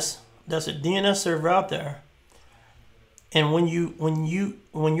 DNS, that's a DNS server out there. And when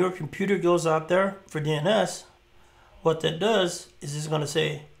your computer goes out there for DNS, what that does is it's going to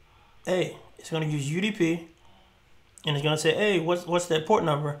say, hey, it's going to use UDP, and it's going to say, hey, what's that port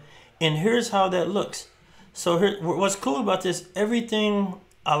number? And here's how that looks. So here, what's cool about this, a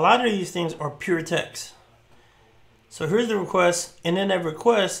lot of these things are pure text. So here's the request, and then that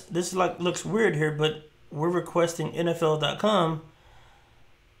request, this looks weird here, but we're requesting NFL.com,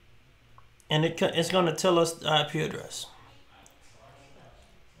 and it's going to tell us the IP address.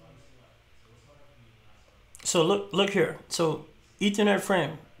 So look here. So Ethernet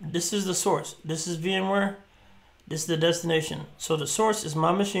frame, this is the source. This is VMware. This is the destination. So the source is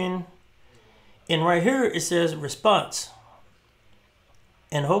my machine, and right here it says response.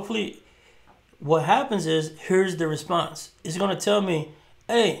 And hopefully what happens is, here's the response. It's going to tell me,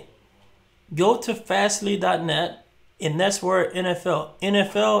 hey, go to fastly.net, and that's where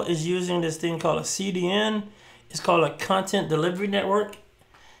NFL is using this thing called a CDN. It's called a content delivery network,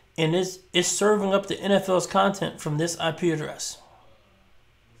 and it's serving up the NFL's content from this IP address.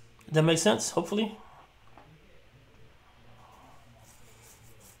 Does that make sense? Hopefully.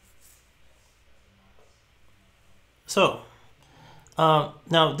 So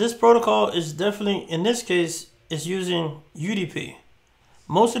now this protocol is definitely, in this case, is using UDP.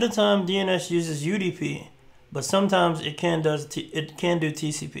 Most of the time DNS uses UDP, but sometimes it can do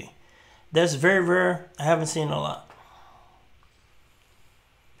TCP. That's very rare. I haven't seen a lot.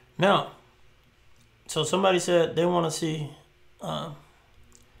 Now, so somebody said they want to see so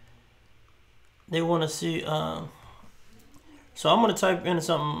I'm going to type in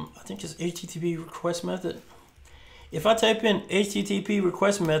something, I think it's HTTP request method. If I type in HTTP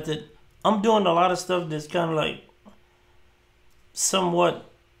request method, I'm doing a lot of stuff that's kind of like somewhat,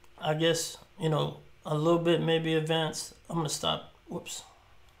 I guess, a little bit maybe advanced. I'm going to stop. Whoops.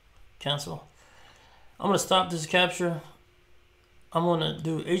 Cancel. I'm going to stop this capture. I'm going to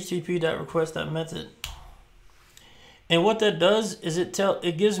do http.request.method. And what that does is it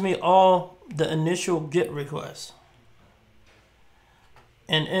gives me all the initial GET requests.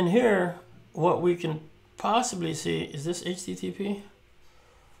 And in here, what we can possibly see, is this HTTP?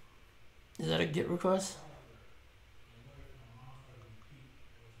 Is that a GET request?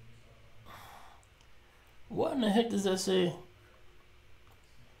 What in the heck does that say?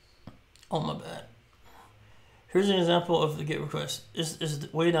 Oh, my bad. Here's an example of the GET request.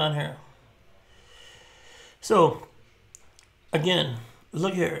 It's way down here. So, again,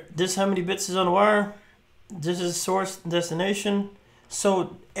 look here. This how many bits is on the wire? This is source destination.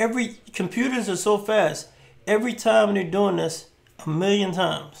 So every computers are so fast. Every time they're doing this, 1,000,000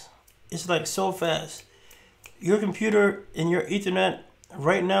 times. It's like so fast. Your computer and your Ethernet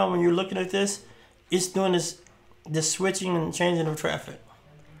right now, when you're looking at this, it's doing this switching and changing of traffic.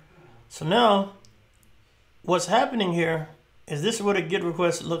 So now, what's happening here is this is what a GET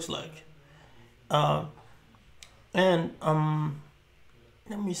request looks like. And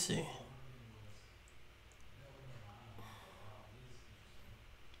let me see.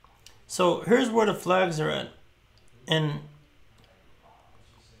 So here's where the flags are at. And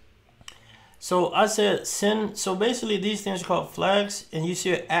so I said send. So basically these things are called flags, and you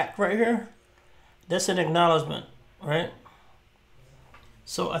see an act right here. That's an acknowledgement, right?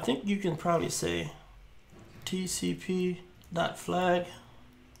 So I think you can probably say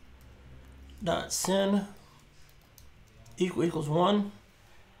tcp.flag.send equals 1.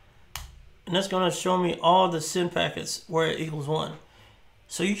 And that's going to show me all the send packets where it equals 1.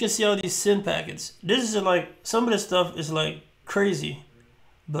 So you can see all these send packets. This is like, some of this stuff is like crazy.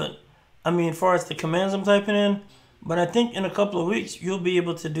 But I mean, as far as the commands I'm typing in, but I think in a couple of weeks, you'll be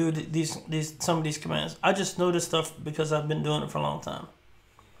able to do some of these commands. I just know this stuff because I've been doing it for a long time.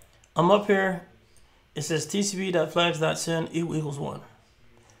 I'm up here. It says tcp.flags.send equals 1.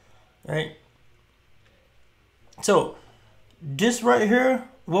 Right? So this right here,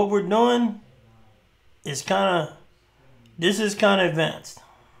 what we're doing is this is kind of advanced,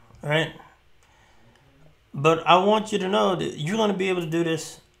 right? But I want you to know that you're going to be able to do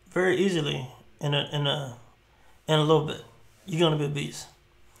this very easily in a little bit. You're going to be a beast.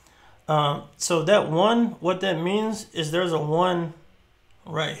 So that 1, what that means is there's a 1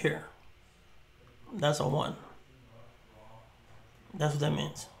 right here. That's a 1. That's what that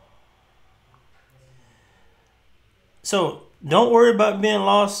means. So don't worry about being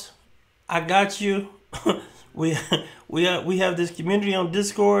lost. I got you. we have this community on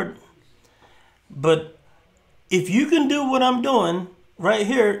Discord. But if you can do what I'm doing right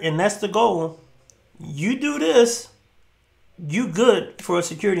here, and that's the goal, you do this, you good for a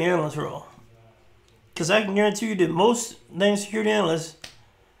security analyst role. Because I can guarantee you that most dang security analysts,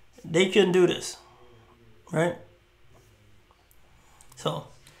 they couldn't do this, right? So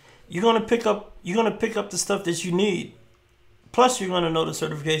you're gonna pick up the stuff that you need. Plus, you're gonna know the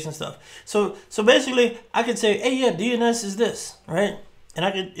certification stuff. So basically, I could say, hey, yeah, DNS is this, right?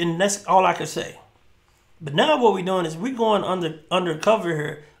 And that's all I could say. But now what we're doing is we're going under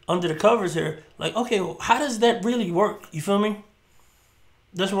the covers here. Like, okay, well, how does that really work? You feel me?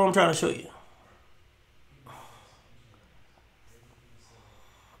 That's what I'm trying to show you.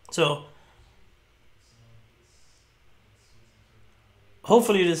 So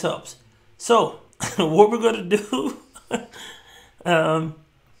hopefully this helps. So what we're gonna do,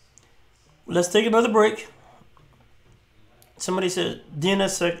 let's take another break. Somebody said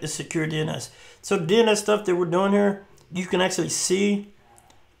DNSSEC is secure DNS. So DNS stuff that we're doing here, you can actually see.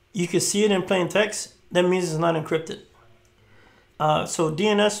 You can see it in plain text. That means it's not encrypted. So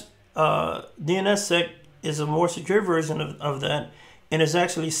DNSSEC is a more secure version of that, and it's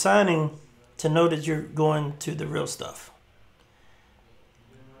actually signing to know that you're going to the real stuff.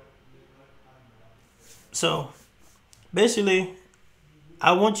 So basically,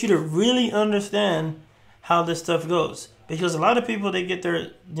 I want you to really understand how this stuff goes. Because a lot of people, they get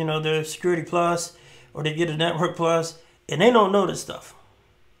their, their Security Plus, or they get a Network Plus, and they don't know this stuff.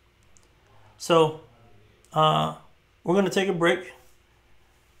 So, we're gonna take a break.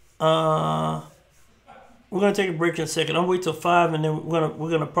 We're gonna take a break in a second. I'm gonna wait till 5, and then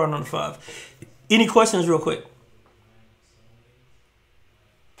we're gonna partner on 5. Any questions, real quick?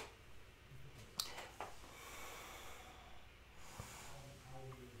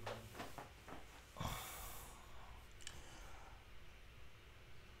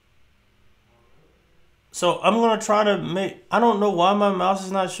 So I'm going to try to I don't know why my mouse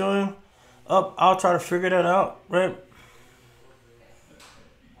is not showing up. I'll try to figure that out, right?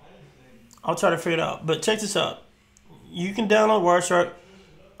 I'll try to figure it out. But check this out. You can download Wireshark.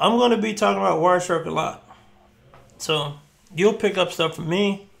 I'm going to be talking about Wireshark a lot. So you'll pick up stuff from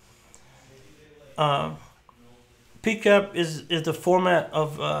me. PCAP is the format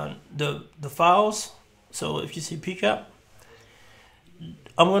of the files. So if you see PCAP,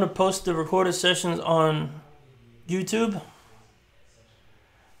 I'm going to post the recorded sessions on YouTube.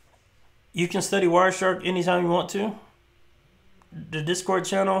 You can study Wireshark anytime you want to. The Discord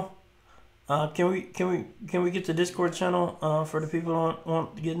channel. Can we get the Discord channel for the people who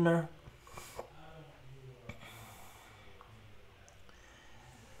want to get in there?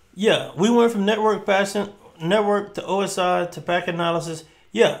 Yeah, we went from network to OSI to packet analysis.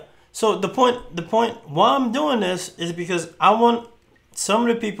 Yeah, So the point why I'm doing this is because I want some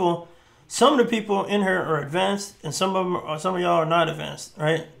of the people, some of the people in here are advanced, and some of y'all are not advanced,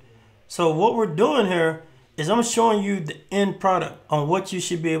 right? So what we're doing here is I'm showing you the end product on what you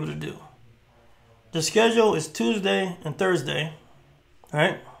should be able to do. The schedule is Tuesday and Thursday,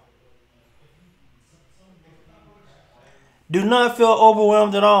 right? Do not feel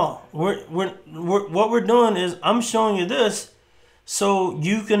overwhelmed at all. What we're doing is I'm showing you this so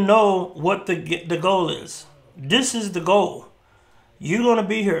you can know what the goal is. This is the goal. You're going to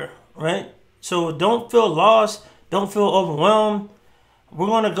be here, right? So don't feel lost. Don't feel overwhelmed. We're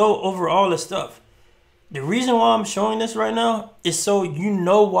going to go over all this stuff. The reason why I'm showing this right now is so you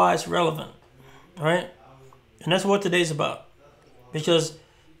know why it's relevant, right? And that's what today's about. Because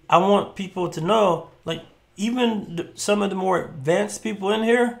I want people to know, like, even some of the more advanced people in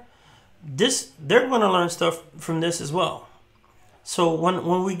here, they're going to learn stuff from this as well. So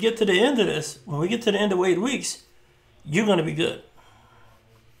when we get to the end of this, when we get to the end of 8 weeks, you're going to be good.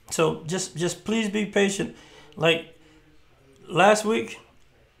 So just please be patient. Like last week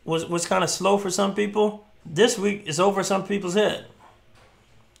was kind of slow for some people. This week is over some people's head.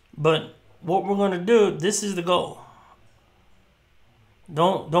 But what we're going to do, this is the goal.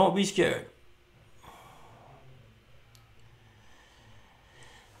 Don't be scared.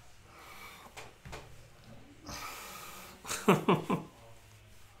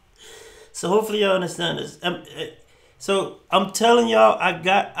 So hopefully y'all understand this. So I'm telling y'all, I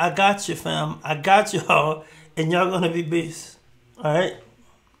got you, fam. I got y'all, and y'all gonna be beasts. All right.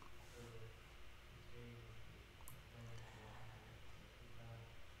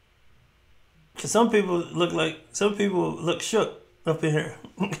 Cause some people look shook up in here.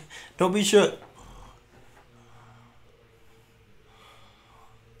 Don't be shook.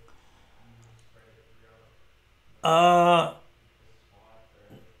 Uh,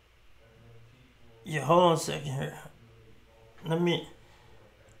 yeah. Hold on a second here. Let me.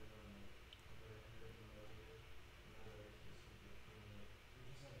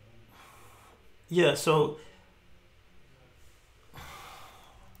 Yeah. So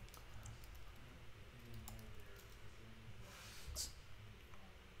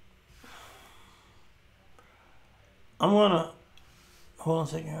I'm gonna hold on a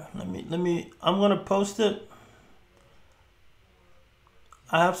second here. Let me. I'm gonna post it.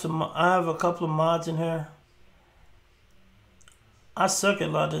 I have a couple of mods in here. I suck at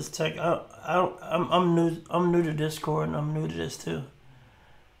a lot of this tech. I'm new to Discord, and I'm new to this too.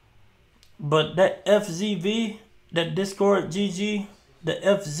 But that FZV, that Discord GG, the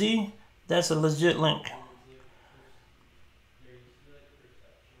FZ, that's a legit link.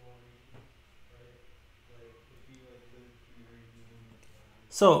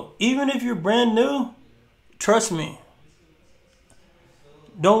 So even if you're brand new, trust me.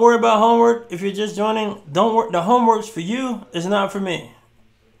 Don't worry about homework. If you're just joining, don't worry. The homework's for you. It's not for me.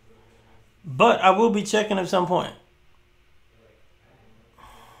 But I will be checking at some point.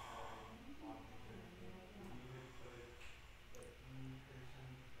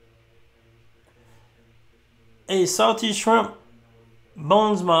 Hey, salty shrimp,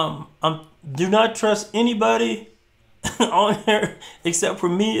 bones mom. Do not trust anybody on here except for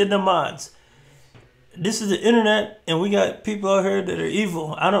me and the mods. This is the internet, and we got people out here that are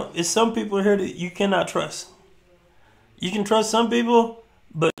evil. It's some people here that you cannot trust. You can trust some people,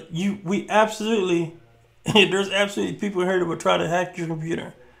 but we absolutely, there's absolutely people here that would try to hack your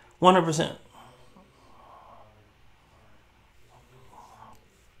computer, 100%.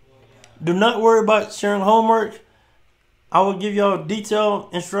 Do not worry about sharing homework. I will give y'all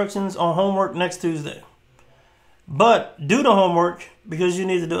detailed instructions on homework next Tuesday. But do the homework because you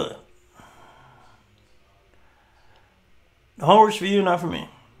need to do it. The homework's for you, not for me.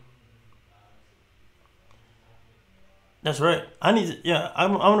 That's right. I need to. Yeah,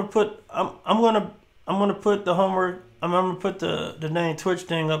 I'm gonna put. I'm gonna put the homework. I'm gonna put the dang Twitch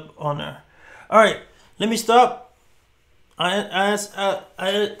thing up on there. All right. Let me stop. Answered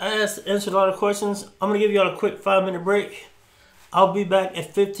a lot of questions. I'm gonna give y'all a quick 5-minute break. I'll be back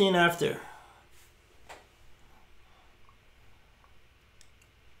at 15 after.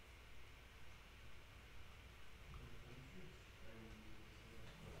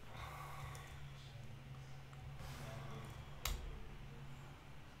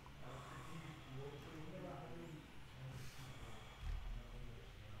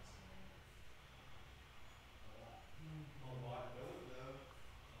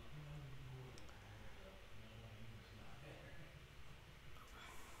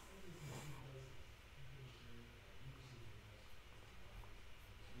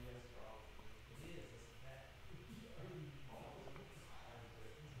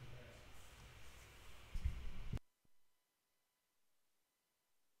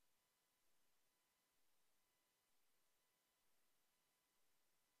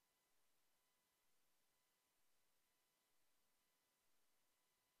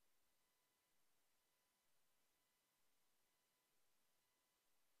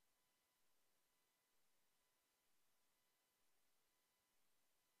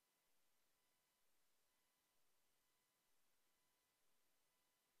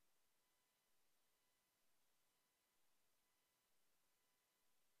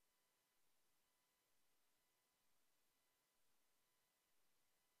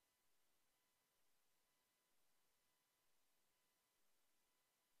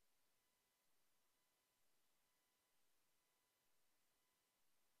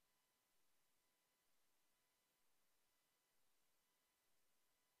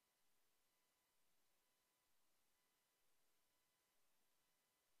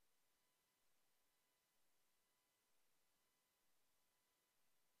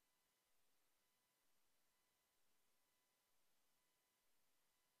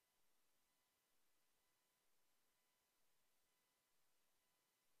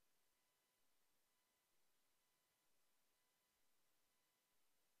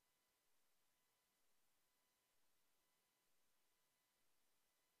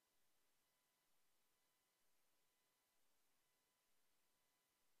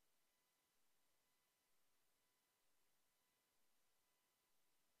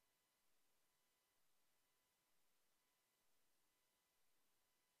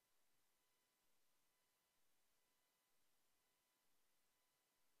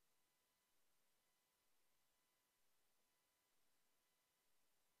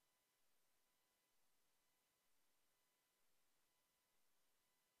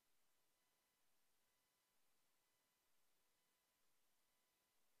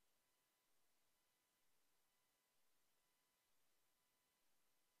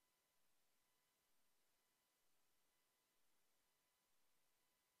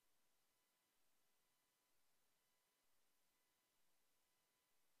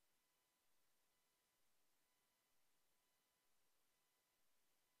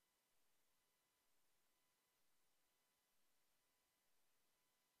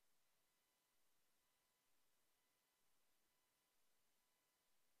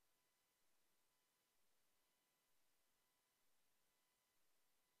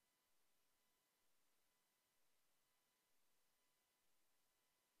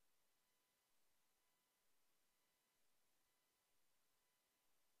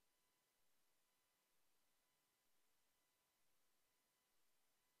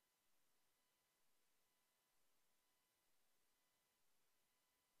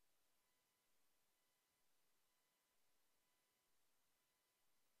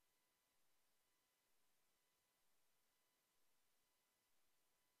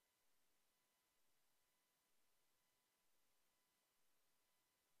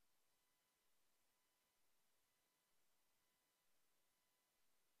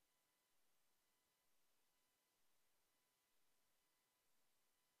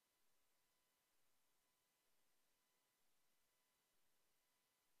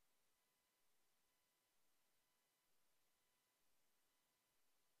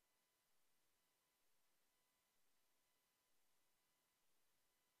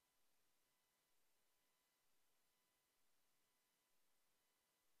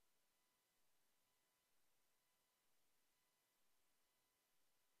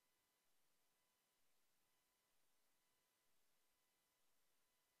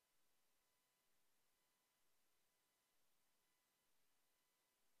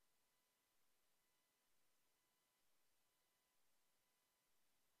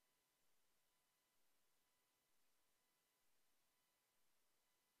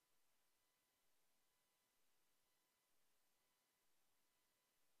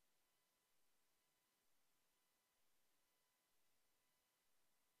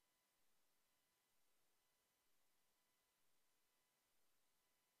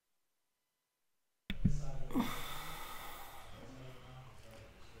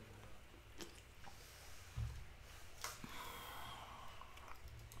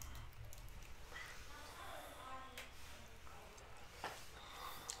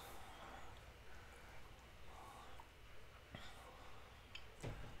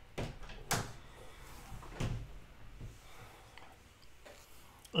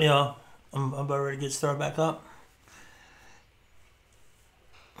 Yeah, I'm about ready to get started back up.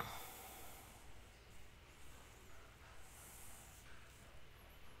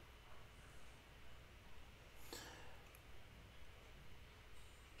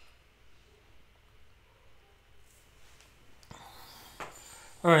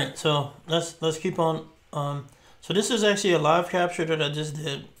 All right, so let's keep on. So this is actually a live capture that I just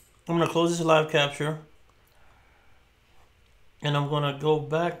did. I'm gonna close this live capture, and I'm gonna go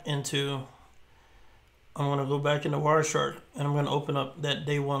back into. I'm gonna go back into Wireshark, and I'm gonna open up that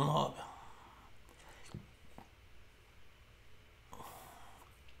day one log.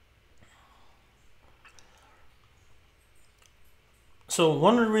 So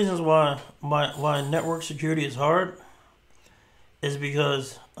one of the reasons why network security is hard is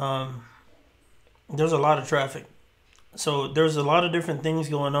because there's a lot of traffic. So there's a lot of different things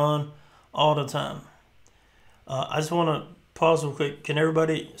going on all the time. I just want to pause real quick. Can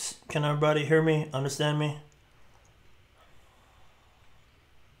everybody hear me? Understand me?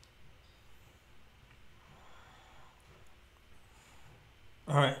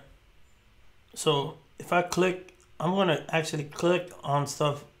 All right. So if I click, I'm gonna actually click on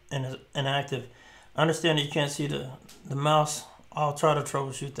stuff inactive. I understand that you can't see the mouse. I'll try to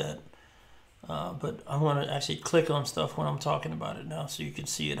troubleshoot that. But I'm gonna actually click on stuff when I'm talking about it now, so you can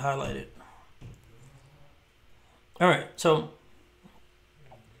see it highlighted. All right. So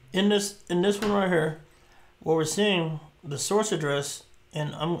in this one right here, what we're seeing the source address,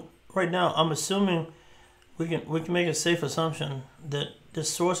 and right now I'm assuming we can make a safe assumption that this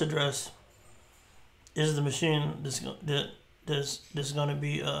source address is the machine that's going to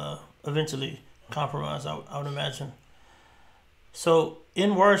be eventually compromised. I would imagine. So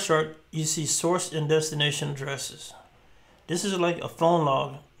in Wireshark, you see source and destination addresses. This is like a phone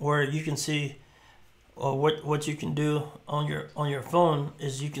log where you can see, or what you can do on your phone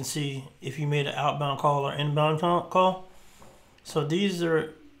is you can see if you made an outbound call or inbound call. So these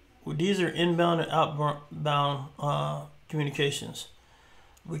are inbound and outbound communications.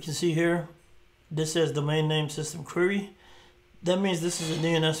 We can see here, this says domain name system query. That means this is a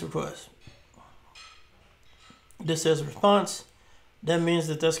DNS request. This says response. That means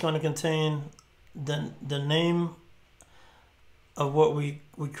that's going to contain the name of what we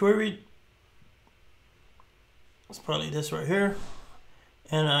queried. It's probably this right here,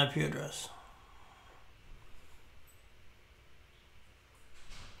 and an IP address.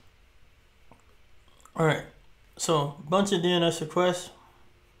 All right, so bunch of DNS requests,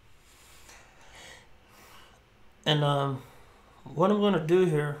 and what I'm going to do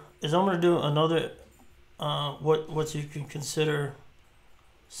here is I'm going to do another what you can consider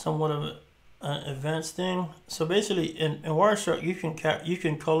somewhat of an advanced thing. So basically, in Wireshark, you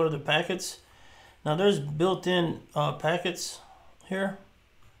can color the packets. Now there's built-in packets here.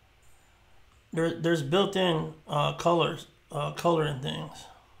 There's built-in coloring things.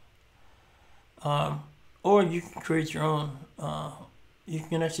 Or you can create your own. You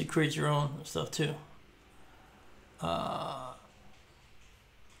can actually create your own stuff too.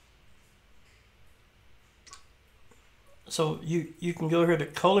 So you can go here to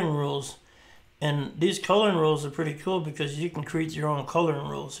coloring rules, and these coloring rules are pretty cool because you can create your own coloring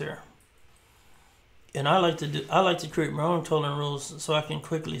rules here. And I like to create my own coloring rules so I can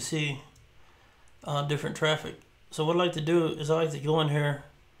quickly see different traffic. So what I like to do is I like to go in here,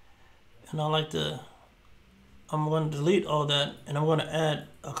 and I'm going to delete all that, and I'm going to add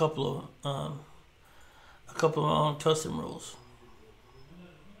a couple of my own custom rules.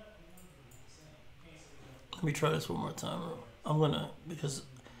 Let me try this one more time. I'm gonna, because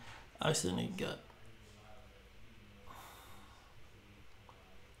I accidentally got.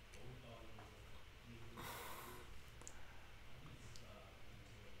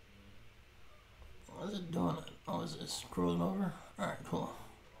 What is it doing? Oh, is it scrolling over? All right, cool.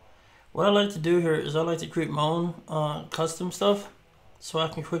 What I like to do here is I like to create my own custom stuff, so I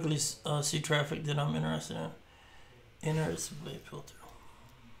can quickly see traffic that I'm interested in. Enter display filter.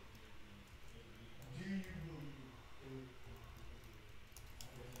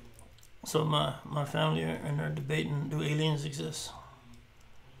 So my family and they're debating, do aliens exist?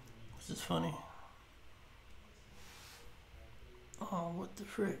 This is funny. Oh, what the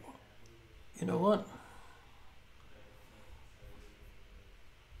frick? You know what?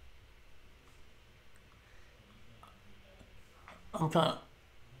 I'm kind of.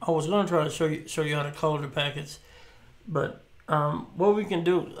 I was gonna try to show you how to color the packets, but what we can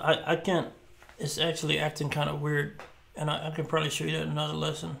do, I can't. It's actually acting kind of weird, and I can probably show you that in another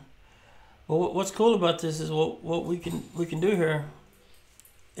lesson. But what's cool about this is what we can do here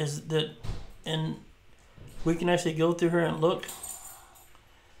is that, and we can actually go through here and look,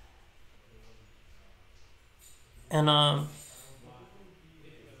 and I'm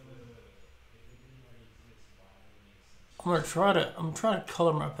trying to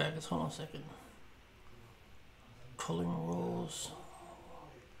color my packets. Hold on a second. Coloring rules.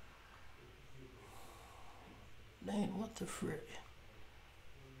 Dang, what the frick?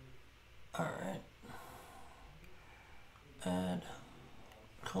 Alright. Add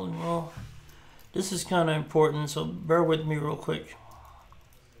coloring rule. This is kind of important, so bear with me real quick.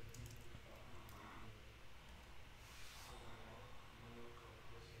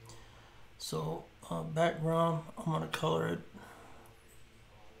 So, background, I'm going to color it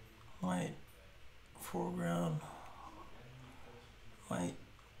white, foreground, white.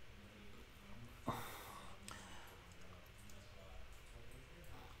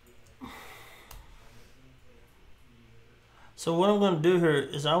 So what I'm going to do here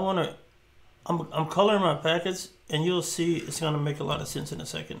is I'm coloring my packets, and you'll see it's going to make a lot of sense in a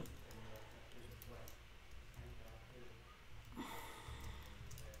second.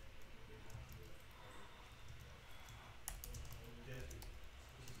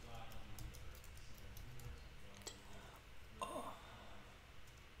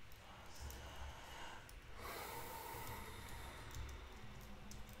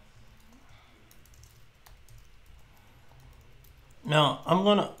 Now I'm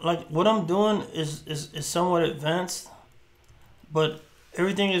gonna, like, what I'm doing is somewhat advanced, but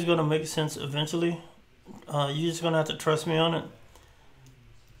everything is gonna make sense eventually. You're just gonna have to trust me on it.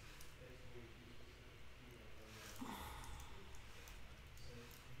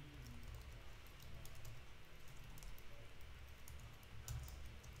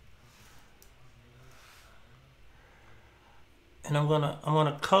 And I'm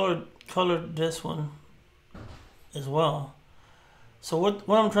gonna color this one as well. So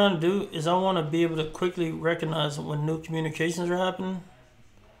what I'm trying to do is I want to be able to quickly recognize when new communications are happening.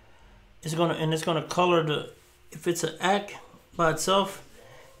 It's gonna color the, if it's an ACK by itself,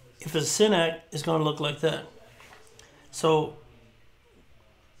 if it's a SYNAC, it's gonna look like that. So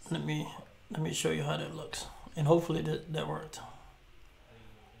let me show you how that looks, and hopefully that worked.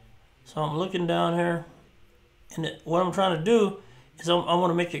 So I'm looking down here, and what I'm trying to do is I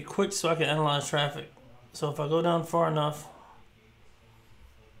want to make it quick so I can analyze traffic. So if I go down far enough,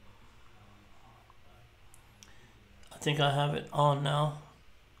 I think I have it on now.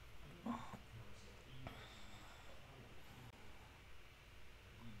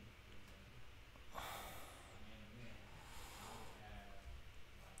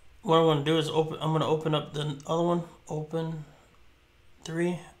 What I'm going to do is I'm going to open up the other one. Open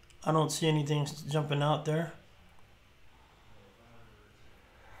 3. I don't see anything jumping out there.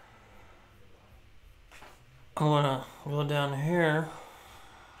 I'm going to go down here.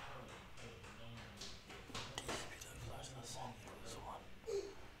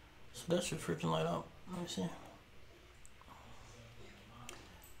 So that should freaking light up. Let me see.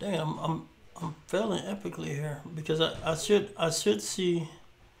 Dang, I'm failing epically here because I should see.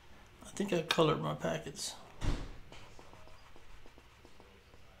 I think I colored my packets.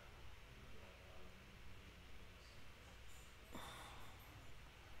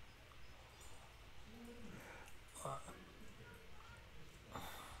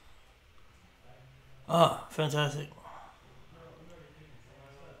 Fantastic.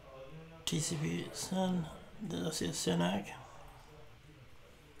 TCP send. Did I see a SYNAC?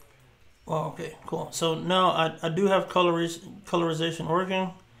 Well, okay, cool. So now I do have colorization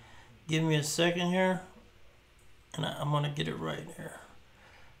working. Give me a second here, and I'm gonna get it right here.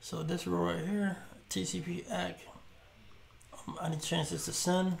 So this row right here, TCP ACK. I need to change this to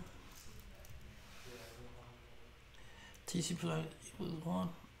send. TCP flag equals 1.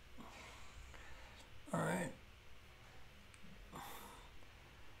 All right.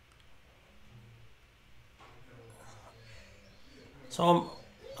 So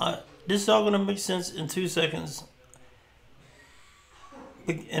this is all gonna make sense in 2 seconds.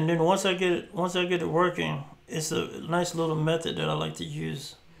 And then once I get it working, it's a nice little method that I like to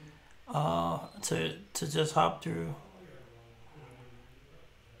use to just hop through.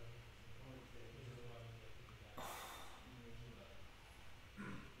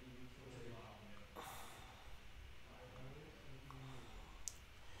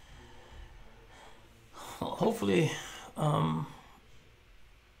 Hopefully,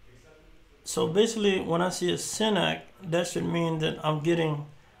 So basically, when I see a SYNAC, that should mean that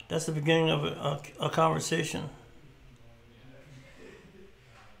that's the beginning of a conversation.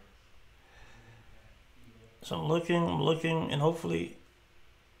 So I'm looking, and hopefully,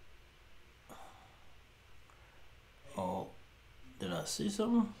 oh, did I see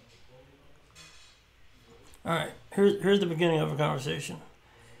something? All right, here's the beginning of a conversation.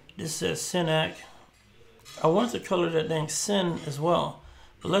 This says SYNAC. I wanted to color that dang sin as well,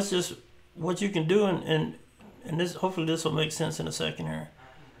 but let's just, what you can do, and this, hopefully this will make sense in a second here.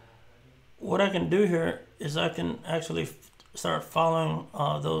 What I can do here is I can actually start following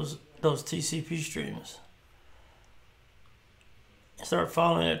those TCP streams. Start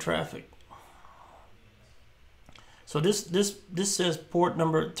following that traffic. So this says port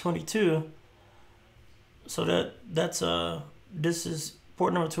number 22. So this is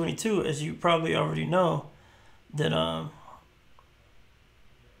port number 22, as you probably already know. That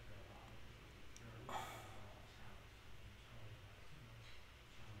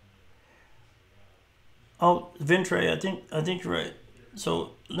oh, Ventray, I think you're right.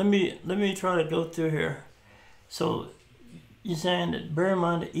 So let me try to go through here. So you're saying that, bear in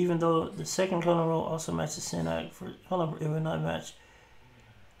mind that even though the second column row also matches SYNAC, for column it would not match.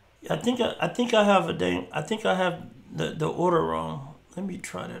 I think I have the order wrong. Let me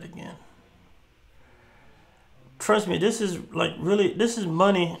try that again. Trust me, this is like really, this is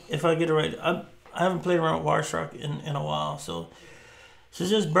money if I get it right. I haven't played around with Wireshark in a while, so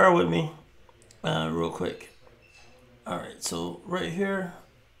just bear with me real quick. All right, so right here,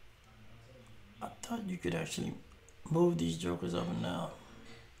 I thought you could actually move these jokers up and down.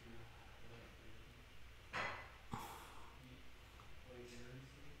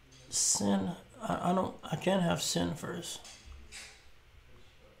 Sin, I can't have sin first.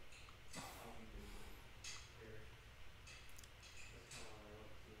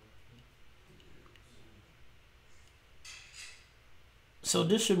 So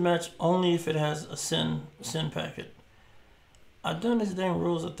this should match only if it has a sin packet. I've done this dang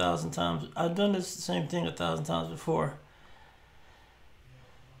rules 1,000 times. I've done this same thing 1,000 times before.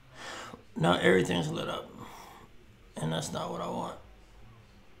 Now everything's lit up, and that's not what I want.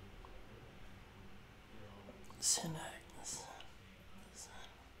 SYNAC.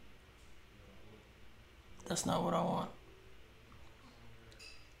 That's not what I want.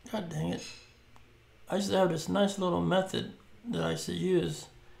 God dang it. I used to have this nice little method that I used to use,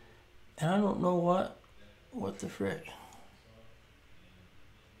 and I don't know what the frick.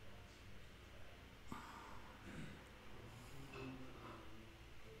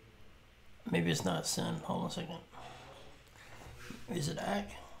 Maybe it's not sin. Hold on a second. Is it ACK?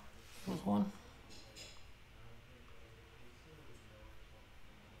 Was one.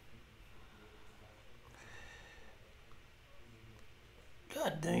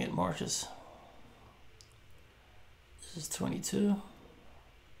 God dang it, Marcus. This is 22.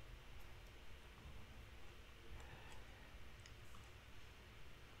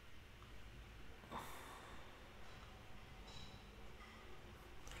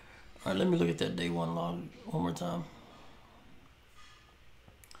 All right, let me look at that day one log one more time.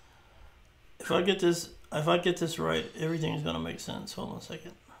 If I get this right, everything's gonna make sense. Hold on a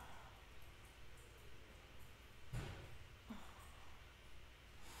second.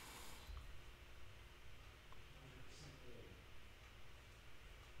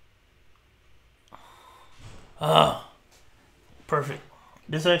 Perfect.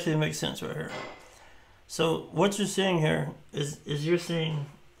 This actually makes sense right here. So what you're seeing here is you're seeing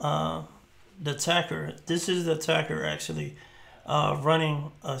the attacker. This is the attacker actually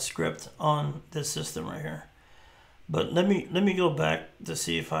running a script on this system right here. But let me go back to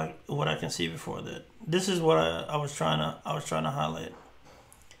see if what I can see before that. This is what I was trying to highlight.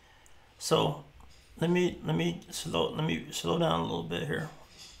 So let me slow down a little bit here.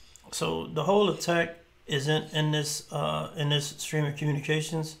 So the whole attack is in this stream of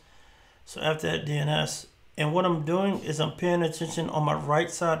communications. So after that DNS, and what I'm doing is I'm paying attention on my right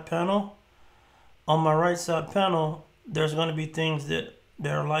side panel. On my right side panel, there's going to be things that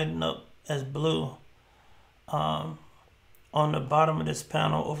are lighting up as blue on the bottom of this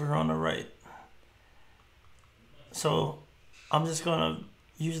panel over here on the right. So I'm just going to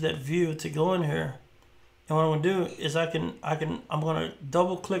use that view to go in here, and what I'm going to do is I'm going to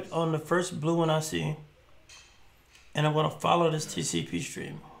double click on the first blue one I see, and I'm going to follow this TCP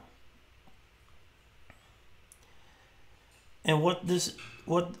stream. And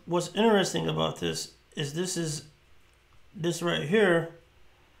what's interesting about this is this right here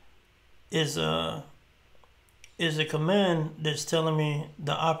is a command that's telling me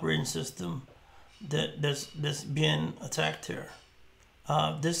the operating system that's being attacked here.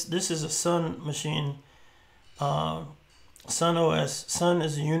 This is a Sun machine. Sun OS. Sun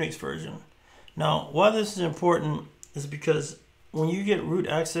is a Unix version. Now, why this is important is because when you get root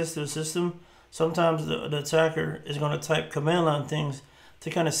access to the system, sometimes the attacker is going to type command line things to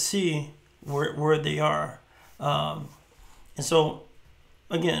kind of see where they are. And so,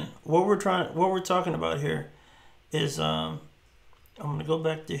 again, what we're talking about here is I'm going to go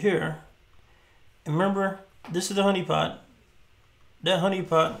back to here. And remember, this is the honeypot. That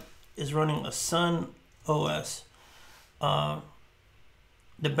honeypot is running a Sun OS. The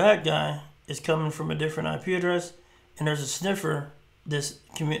bad guy is coming from a different IP address, and there's a sniffer that's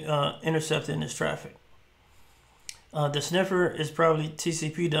intercepting this traffic. The sniffer is probably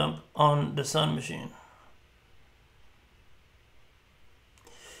TCP dump on the Sun machine.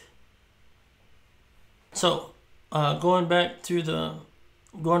 So, going back to the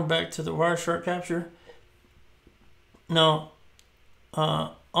Wireshark capture. Now,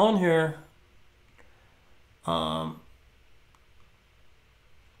 on here,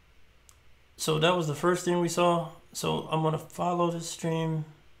 so that was the first thing we saw. So I'm gonna follow this stream,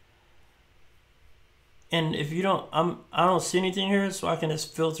 and if you don't, I don't see anything here, so I can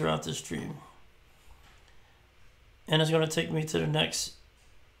just filter out this stream, and it's gonna take me to the next.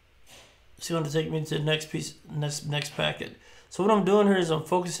 It's going to take me to the next piece, next packet. So what I'm doing here is I'm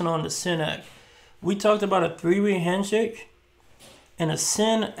focusing on the SYN-ACK. We talked about a three-way handshake, and a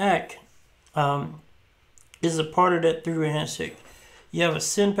SYN-ACK is a part of that three-way handshake. You have a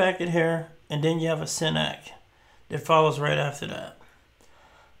SYN packet here, and then you have a SYN-ACK that follows right after that.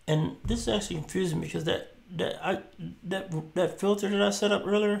 And this is actually confusing because that filter that I set up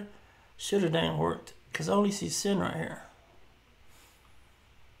earlier should have dang worked, because I only see SYN right here.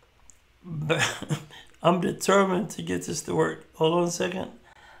 But I'm determined to get this to work. Hold on a second.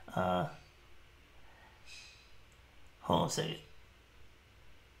 Hold on a second.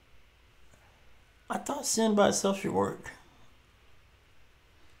 I thought SYN by itself should work.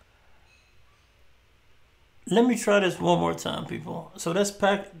 Let me try this one more time, people. So that's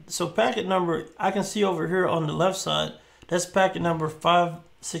packet number, I can see over here on the left side, that's packet number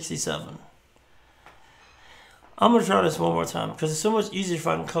 567. I'm going to try this one more time because it's so much easier if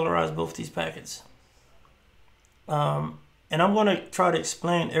I can colorize both these packets. And I'm going to try to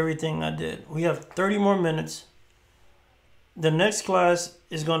explain everything I did. We have 30 more minutes. The next class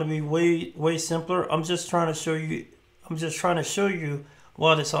is going to be way simpler. I'm just trying to show you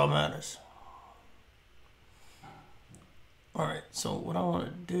why this all matters. All right, so what I want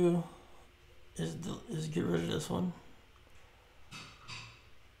to do is get rid of this one.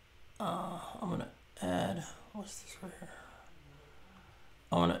 I'm going to add, what's this right here?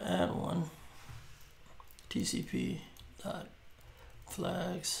 I want to add one. TCP dot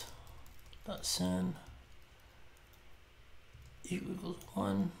flags dot send equals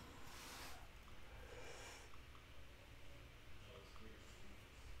 1.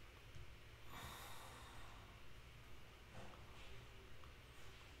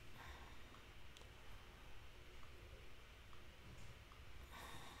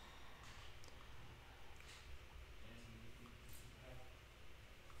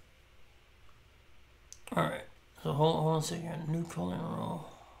 All right, so hold on a second. New colon row.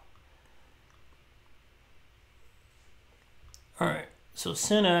 All right, so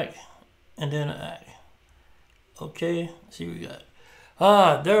SYN-ACK and then an ACK. Okay, see what we got.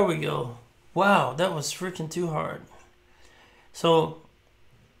 Ah, there we go. Wow, that was freaking too hard. So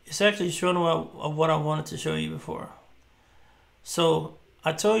it's actually showing what I wanted to show you before. So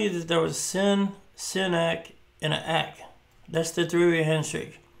I told you that there was SYN-ACK, and an ACK. That's the three-way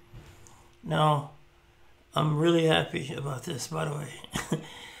handshake. Now, I'm really happy about this, by the way.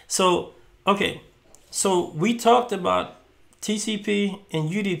 So, okay. So we talked about TCP and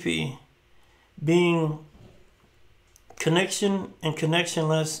UDP being connection and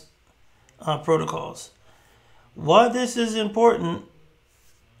connectionless protocols. Why this is important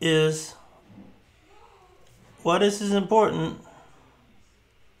is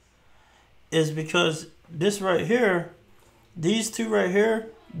because this right here, these two right here,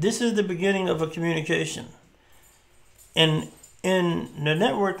 this is the beginning of a communication. And in the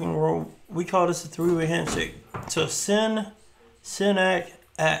networking world, we call this a three-way handshake. So SYN-ACK,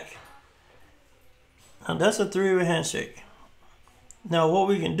 ACK. Now that's a three-way handshake. Now what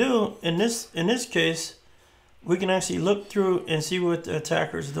we can do in this case, we can actually look through and see what the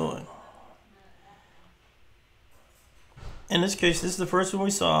attacker is doing. In this case, this is the first one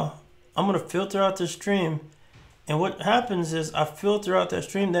we saw. I'm going to filter out the stream. And what happens is I filter out that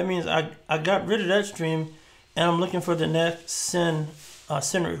stream. That means I got rid of that stream, and I'm looking for the next SYN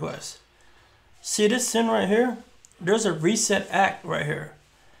request. See this SYN right here? there's a reset act right here.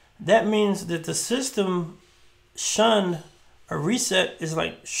 That means that the system shunned a reset is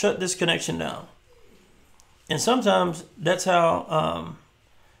like shut this connection down. And sometimes that's how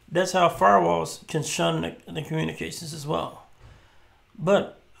firewalls can shun the communications as well.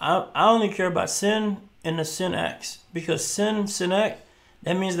 But I only care about SYN and the SYN acts, because SYN act,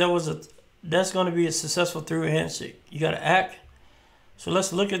 that means that's going to be a successful three-way handshake. You got to act. So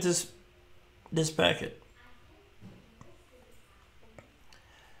let's look at this packet.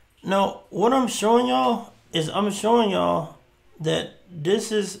 Now, what I'm showing y'all is that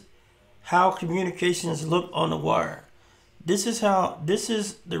this is how communications look on the wire. This is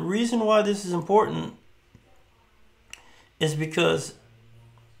the reason why this is important is because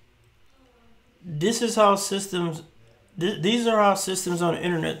this is how systems, these are how systems on the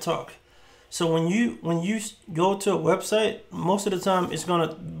internet talk. So when you go to a website, most of the time it's going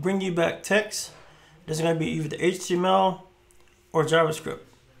to bring you back text. There's going to be either HTML or JavaScript.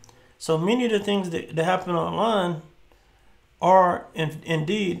 So many of the things that happen online are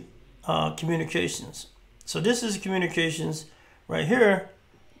indeed communications. So this is communications right here.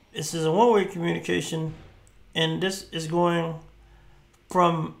 This is a one-way communication, and this is going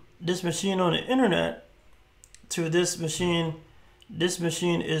from this machine on the internet to this machine. This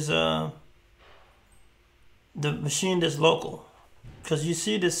machine is the machine that's local, because you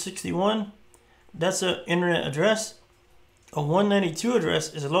see this 61, that's an internet address. A 192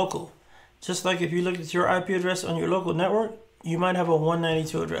 address is local. Just like if you look at your IP address on your local network, you might have a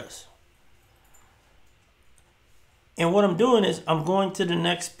 192 address. And what I'm doing is I'm going to the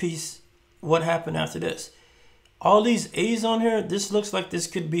next piece. What happened after this? All these A's on here, this looks like this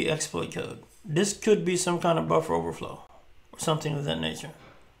could be exploit code. This could be some kind of buffer overflow or something of that nature.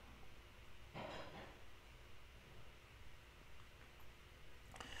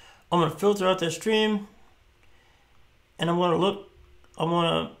 I'm going to filter out that stream, and I'm going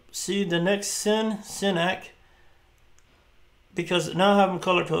to see the next SYN act, because now I have them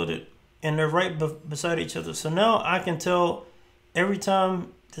color coded and they're right beside each other. So now I can tell every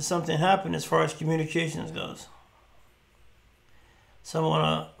time that something happened as far as communications goes. So I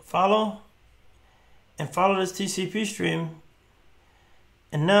want to follow this TCP stream.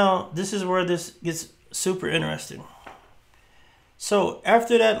 And now this is where this gets super interesting. So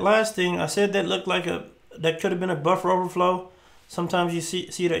after that last thing, I said that looked like that could have been a buffer overflow. Sometimes you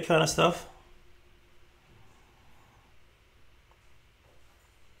see that kind of stuff.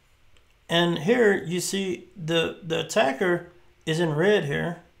 And here you see the attacker is in red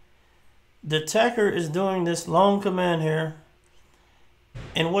here. The attacker is doing this long command here.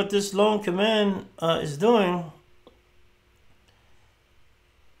 And what this long command is doing,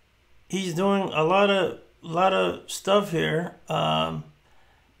 he's doing a lot of stuff here. And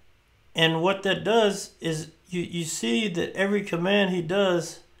what that does is you see that every command he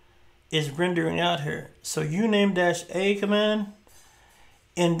does is rendering out here. So uname-a command,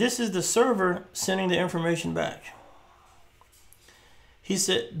 and this is the server sending the information back. He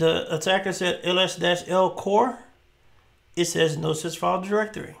said, the attacker said ls-l core. It says no such file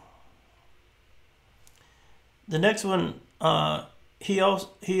directory. The next one, he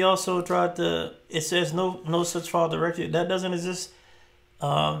also tried to, it says no such file directory. That doesn't exist.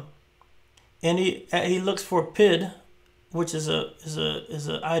 And he looks for PID, which is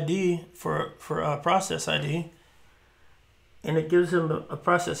a ID for a process ID, and it gives him a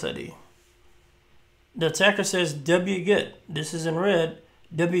process ID. The attacker says wget. This is in red.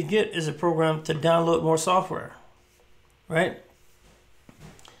 Wget is a program to download more software, right?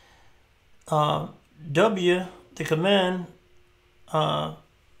 W, the command. So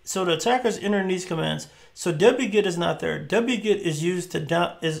the attacker's entering these commands. So wget is not there. Wget is used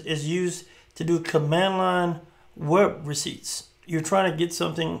to do command line web receipts. You're trying to get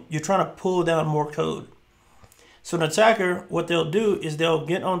something. You're trying to pull down more code. So an attacker, what they'll do is they'll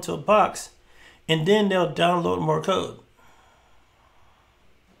get onto a box, and then they'll download more code.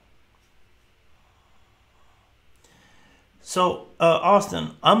 So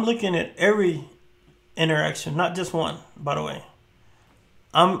Austin, I'm looking at every interaction, not just one, by the way.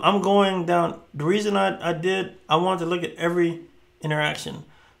 I'm going down. The reason I wanted to look at every interaction.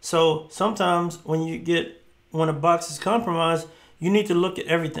 So sometimes when a box is compromised, you need to look at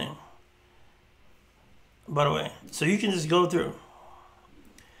everything, by the way. So you can just go through.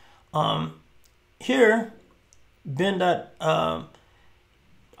 Here,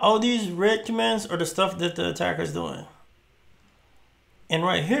 all these red commands are the stuff that the attacker is doing. And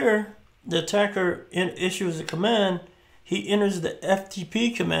right here, the attacker issues a command. He enters the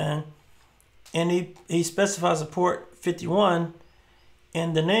FTP command, and he specifies a port 51,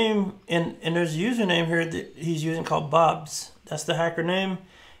 And the name, and there's a username here that he's using called Bob's. That's the hacker name.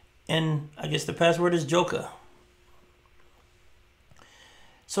 And I guess the password is Joka.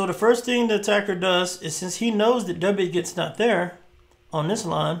 So the first thing the attacker does is, since he knows that wget's not there on this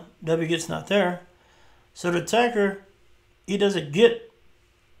line, wget's not there, so the attacker, he does a get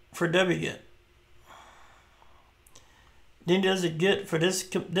for wget. Then he does a get for this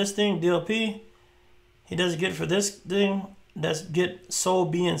thing, DLP. He does a get for this thing, that's get sol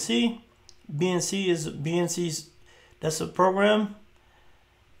BNC. BNC's, that's a program.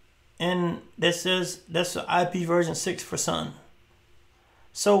 And that says that's the IP version 6 for Sun.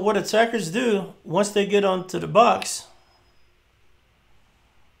 So what attackers do, once they get onto the box,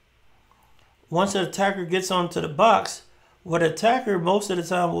 once an attacker gets onto the box, what attacker most of the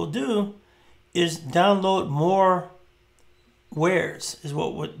time will do is download more wares, is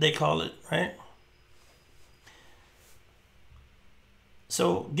what they call it, right?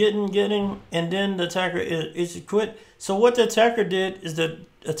 So getting, and then the attacker is quit. So what the attacker did is the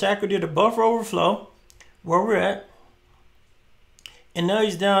attacker did a buffer overflow where we're at. And now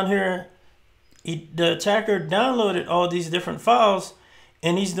he's down here. The attacker downloaded all these different files,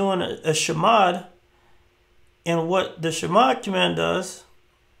 and he's doing a chmod. And what the chmod command does,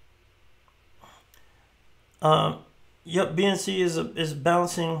 yep, BNC is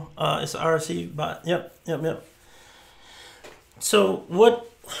bouncing. It's RC bot. Yep. So what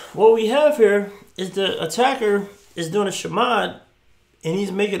we have here is the attacker is doing a chmod, and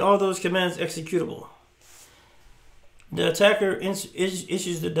he's making all those commands executable. The attacker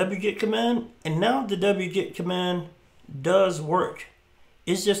issues the wget command, and now the wget command does work.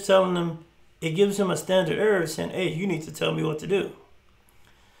 It's just telling them, it gives him a standard error saying, hey, you need to tell me what to do.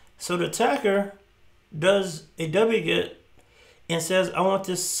 So the attacker does a wget and says, I want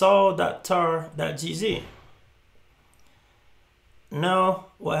this sol.tar.gz. Now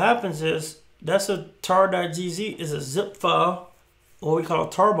what happens is, that's a tar.gz is a zip file, what we call a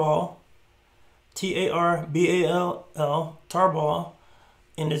tarball. Tarball, tarball,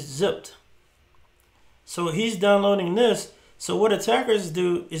 and it's zipped. So he's downloading this. So what attackers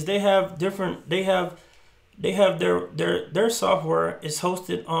do is they have their software is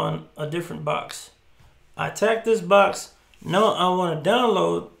hosted on a different box. I attack this box. Now I want to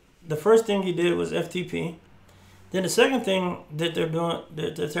download. The first thing he did was FTP. Then the second thing that they're doing,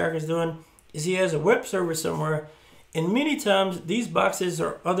 that the attacker's doing, is he has a web server somewhere, and many times these boxes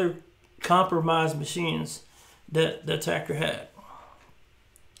are other compromised machines that the attacker had.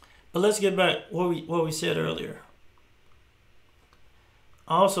 But let's get back what we said earlier.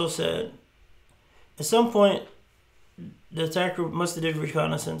 I also said at some point the attacker must have did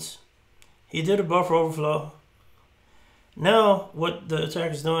reconnaissance. He did a buffer overflow. Now what the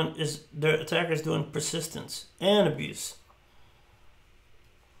attacker's doing is the attacker's doing persistence and abuse.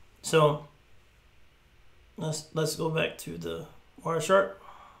 So let's go back to the Wireshark.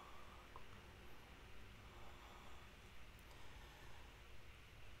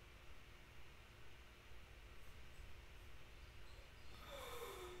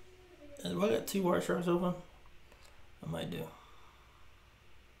 Have I got 2 Wiresharks open? I might do.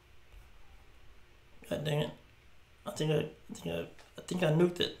 God dang it! I think I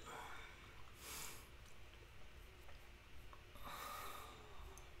nuked it.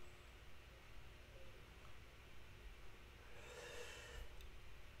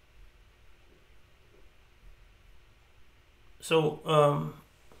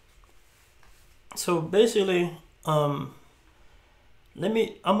 So basically, I'm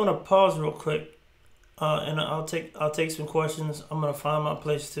gonna pause real quick, and I'll take some questions. I'm gonna find my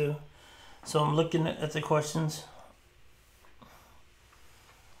place too. So I'm looking at the questions.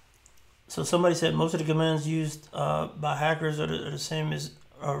 So somebody said most of the commands used by hackers are the same as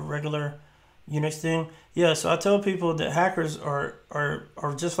a regular Unix thing. Yeah, so I tell people that hackers are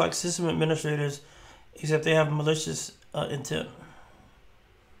just like system administrators, except they have malicious intent.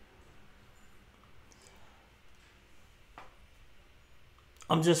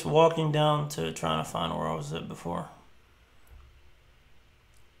 I'm just walking down to trying to find where I was at before.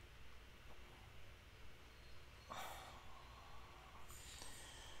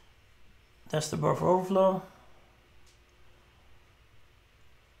 That's the buffer overflow.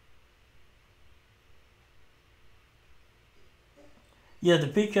 Yeah, the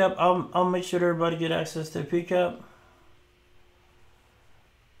PCAP, I'll make sure everybody get access to the PCAP.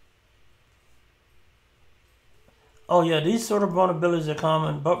 Oh yeah, these sort of vulnerabilities are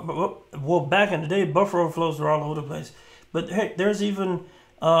common. But well, back in the day, buffer overflows were all over the place. But heck, there's even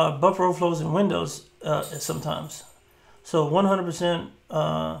buffer overflows in Windows sometimes. So 100%,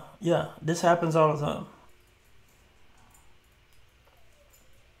 yeah, this happens all the time.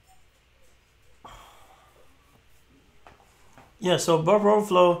 Yeah, so buffer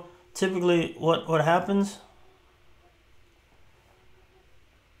overflow, typically what happens?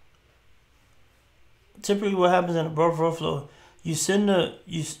 Typically what happens in a buffer overflow, you're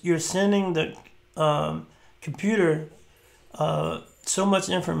sending the computer so much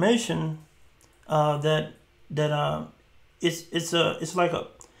information that it's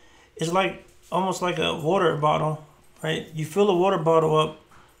like almost like a water bottle, right? You fill a water bottle up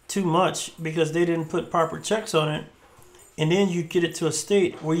too much because they didn't put proper checks on it, and then you get it to a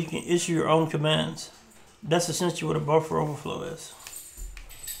state where you can issue your own commands. That's essentially what a buffer overflow is.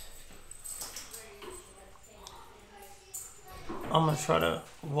 I'm gonna try to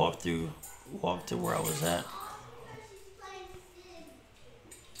walk to where I was at.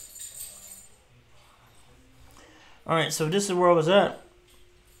 All right, so this is where I was at,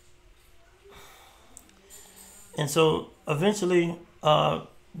 and so eventually,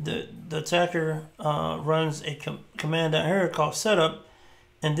 the attacker runs a command down here called setup,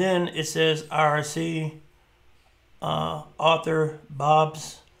 and then it says IRC author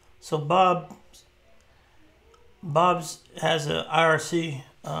Bob's. So Bob's has a IRC.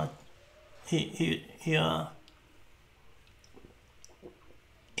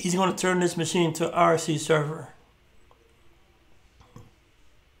 He's going to turn this machine to an IRC server.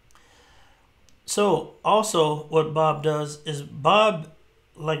 So also what Bob does is Bob,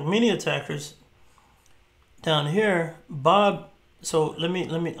 like many attackers down here, Bob, so let me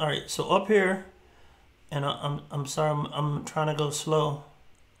all right, so up here, and I'm sorry, I'm trying to go slow.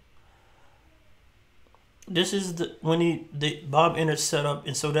 This is when Bob entered setup,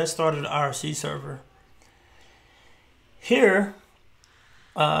 and so that started the IRC server. Here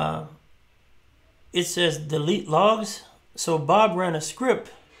it says delete logs. So Bob ran a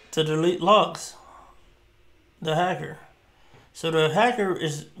script to delete logs, the hacker. So the hacker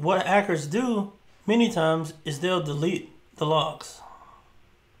is, what hackers do many times is they'll delete the logs.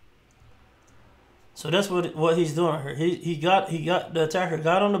 So that's what he's doing here. He got the attacker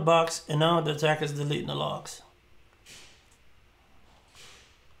got on the box, and now the attacker's deleting the logs.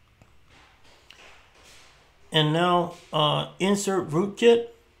 And now insert rootkit.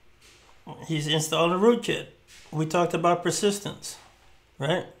 He's installing rootkit. We talked about persistence,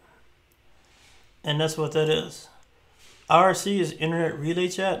 right? And that's what that is. IRC is Internet Relay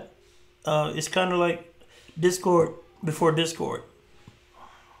Chat. It's kind of like Discord before Discord.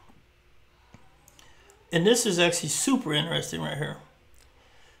 And this is actually super interesting right here.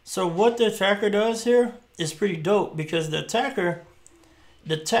 So what the attacker does here is pretty dope, because the attacker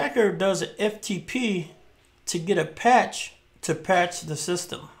does an FTP to get a patch to patch the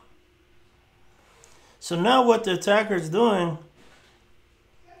system. So now what the attacker is doing,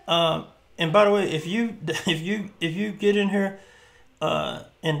 and by the way, if you get in here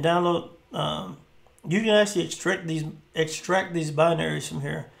and download, you can actually extract these binaries from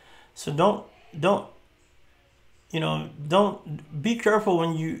here. So don't be careful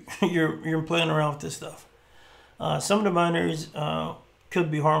when you're playing around with this stuff. Some of the binaries could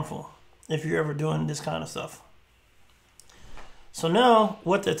be harmful if you're ever doing this kind of stuff. So now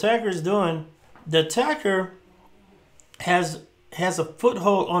what the attacker is doing, the attacker has a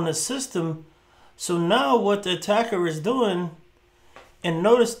foothold on the system. So now what the attacker is doing, and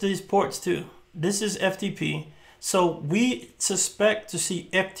notice these ports too. This is FTP. So we suspect to see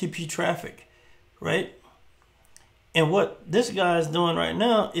FTP traffic, right? And what this guy is doing right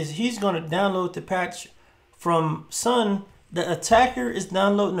now is he's going to download the patch from Sun. The attacker is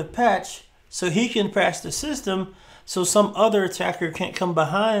downloading the patch so he can patch the system, so some other attacker can't come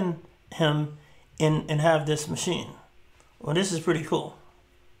behind him and have this machine. Well, this is pretty cool.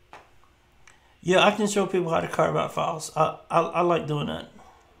 Yeah, I can show people how to carve out files. I like doing that.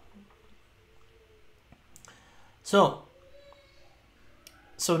 So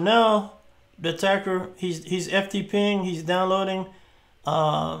now the attacker, he's FTPing, he's downloading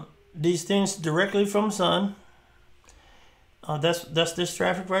these things directly from Sun. That's this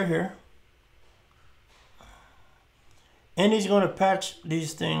traffic right here. And he's going to patch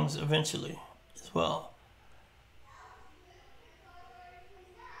these things eventually as well.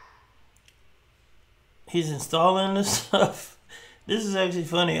 He's installing this stuff. This is actually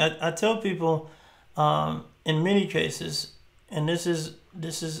funny. I tell people in many cases, and this is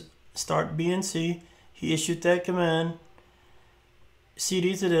start BNC. He issued that command.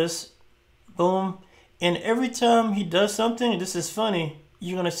 CD to this. Boom. And every time he does something, this is funny,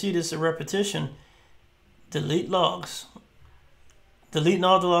 you're going to see this a repetition. Delete logs. Deleting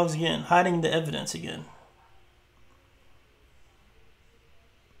all the logs again. Hiding the evidence again.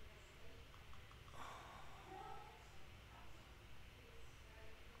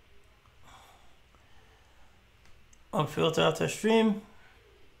 filter out that stream.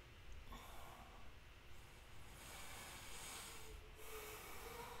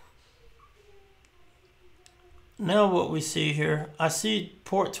 Now what we see here, I see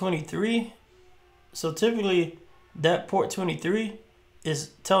port 23. So typically that port 23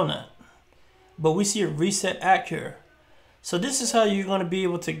 is telnet. But we see a reset ACK here. So this is how you're going to be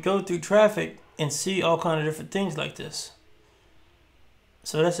able to go through traffic and see all kind of different things like this.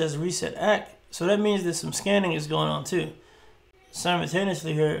 So that says reset ACK. So that means that some scanning is going on too.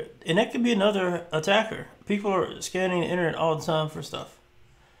 Simultaneously here. And that could be another attacker. People are scanning the internet all the time for stuff.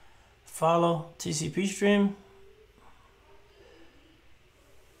 Follow TCP stream.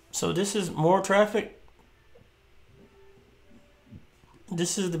 So this is more traffic.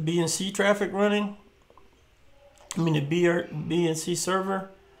 This is the BNC traffic running. I mean the BNC server.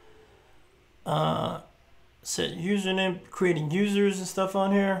 Set username, creating users and stuff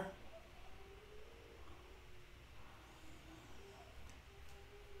on here.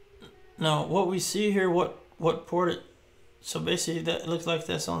 Now what we see here, what port it, so basically that looks like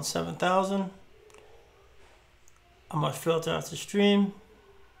that's on 7000. I'm gonna filter out the stream.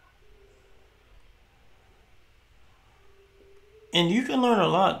 And you can learn a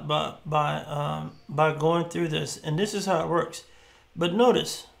lot by going through this, and this is how it works. But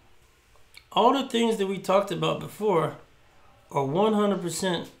notice, all the things that we talked about before are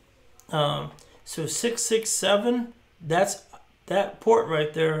 100%. So 667, that port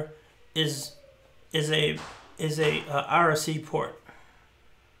right there is a IRC port.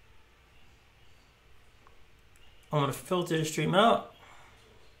 I'm gonna filter the stream out.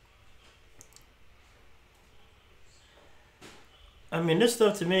 I mean, this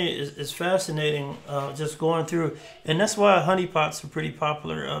stuff to me is fascinating, just going through, and that's why honeypots are pretty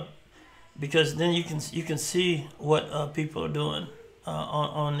popular, because then you can see what people are doing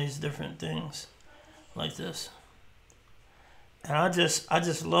on these different things like this, and I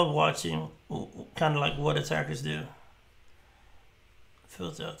just love watching kind of like what attackers do.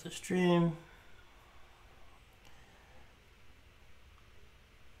 Filter out the stream.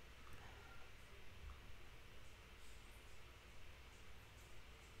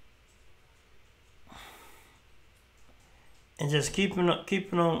 And just keeping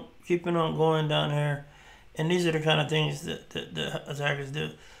on going down here, and these are the kind of things that the attackers do.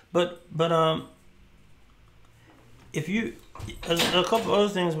 But if you, a couple other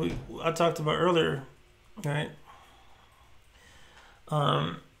things I talked about earlier, right?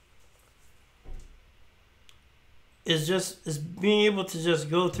 Is being able to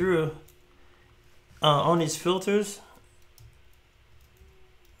just go through on these filters.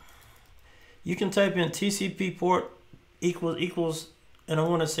 You can type in TCP port equals, and I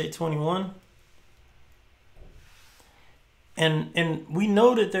want to say 21. And we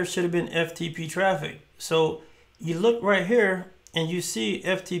know that there should have been FTP traffic. So you look right here and you see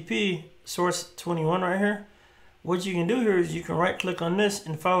FTP source 21 right here. What you can do here is you can right click on this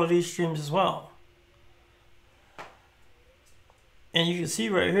and follow these streams as well. And you can see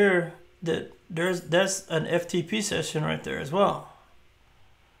right here that that's an FTP session right there as well.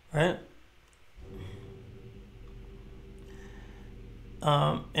 Right?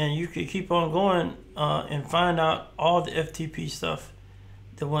 And you could keep on going and find out all the FTP stuff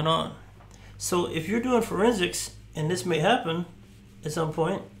that went on. So if you're doing forensics, and this may happen at some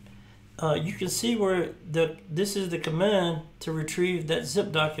point, you can see where this is the command to retrieve that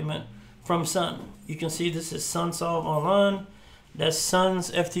zip document from Sun. You can see this is SunSolve Online. That's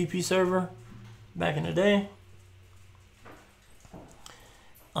Sun's FTP server back in the day.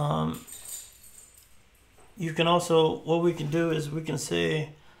 You can also, what we can do is we can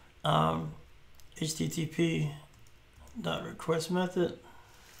say http.request method.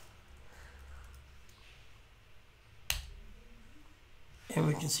 And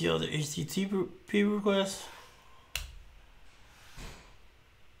we can see all the HTTP requests.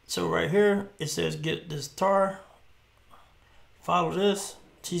 So right here, it says get this tar. Follow this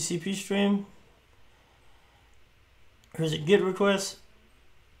TCP stream. Here's a GET request.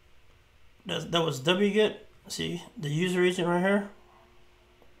 That was wget. See the user agent right here.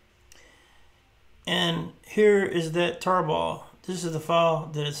 And here is that tarball. This is the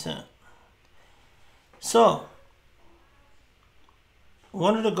file that it sent. So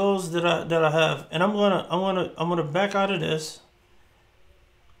one of the goals that I have, and I'm gonna back out of this.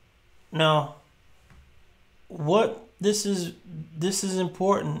 Now, what this is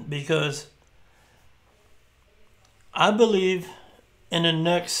important because I believe in the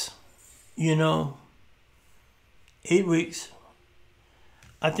next 8 weeks,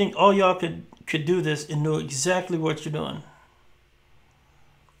 I think all y'all could do this and know exactly what you're doing.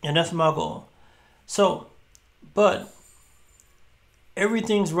 And that's my goal. So But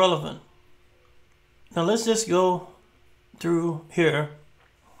everything's relevant. Now let's just go through here.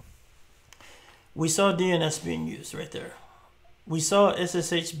 We saw DNS being used right there. We saw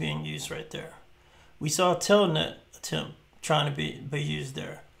SSH being used right there. We saw Telnet attempt trying to be used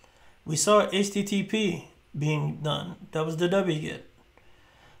there. We saw HTTP being done. That was the wget.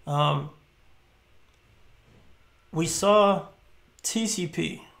 We saw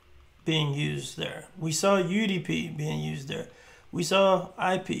TCP being used there. We saw UDP being used there. We saw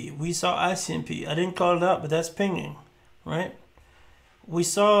IP. We saw ICMP. I didn't call it out, but that's pinging, right? We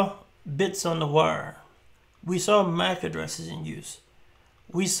saw bits on the wire. We saw MAC addresses in use.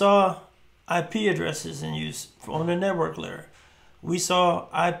 We saw IP addresses in use on the network layer. We saw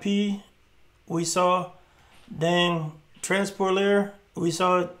IP. We saw dang transport layer. We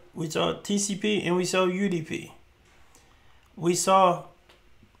saw TCP, and we saw UDP. We saw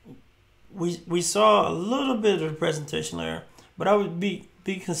a little bit of the presentation layer, but I would be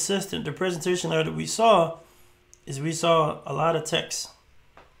consistent. The presentation layer that we saw a lot of text.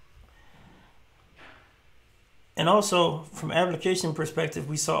 And also, from application perspective,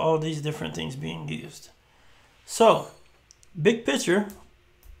 we saw all these different things being used. So, big picture,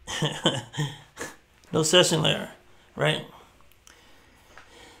 no session layer, right?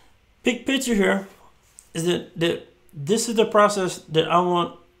 Big picture here is that this is the process that I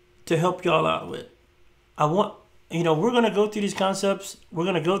want to help y'all out with. I want, we're going to go through these concepts. We're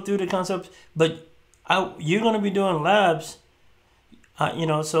going to go through the concepts, but you're going to be doing labs,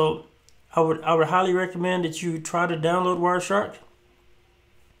 so I would highly recommend that you try to download Wireshark.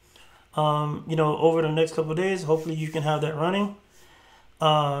 Over the next couple of days, hopefully you can have that running.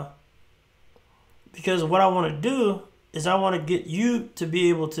 Because what I want to do is I want to get you to be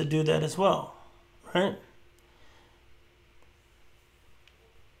able to do that as well, right?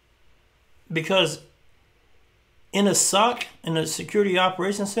 Because in a SOC, in a Security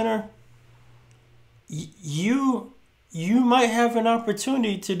Operations Center, you might have an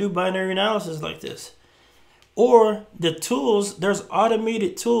opportunity to do binary analysis like this. Or the tools, there's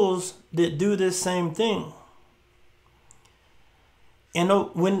automated tools that do this same thing. And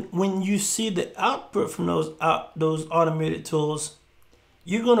when you see the output from those automated tools,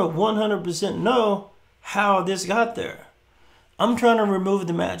 you're going to 100% know how this got there. I'm trying to remove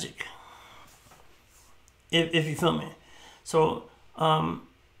the magic. If you feel me. So,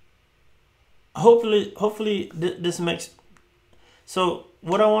 hopefully this makes. So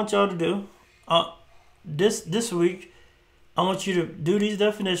what I want y'all to do, this week, I want you to do these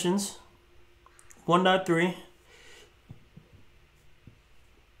definitions, 1.3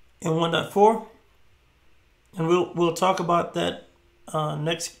 and 1.4, and we'll talk about that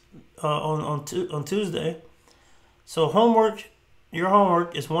next on Tuesday. So your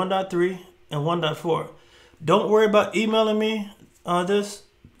homework is 1.3 and 1.4. Don't worry about emailing me this.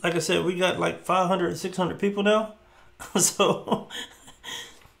 Like I said, we got like 500, 600 people now. So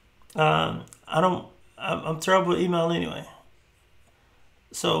I'm terrible at email anyway.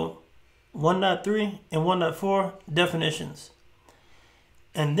 So 1.3 and 1.4 definitions.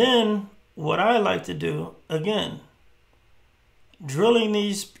 And then what I like to do, again, drilling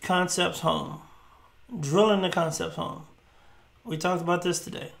these concepts home. Drilling the concepts home. We talked about this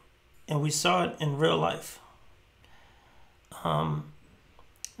today, and we saw it in real life.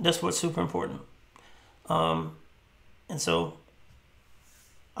 That's what's super important. And so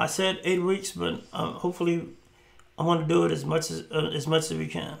I said 8 weeks, but hopefully I want to do it as much as we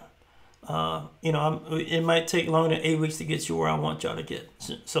can. It might take longer than 8 weeks to get you where I want y'all to get.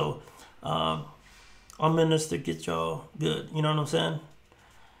 So I'm in this to get y'all good. You know what I'm saying?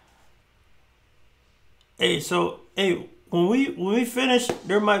 Hey, when we finish,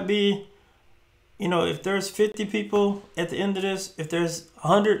 there might be, if there's 50 people at the end of this, if there's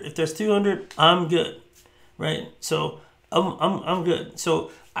 100, if there's 200, I'm good, right? So I'm good.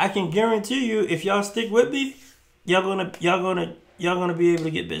 So I can guarantee you, if y'all stick with me, y'all gonna be able to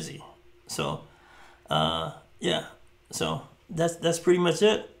get busy. So yeah. So that's pretty much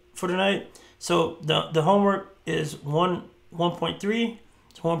it for tonight. So the homework is 1.3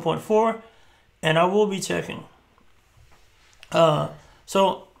 to 1.4, and I will be checking.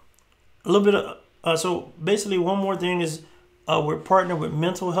 So a little bit of. So basically, one more thing is we're partnered with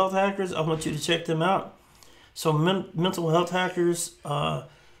Mental Health Hackers. I want you to check them out. So Mental Health Hackers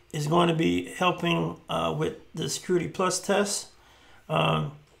is going to be helping with the Security Plus tests.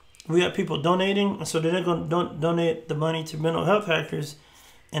 We got people donating, and so they're going to donate the money to Mental Health Hackers,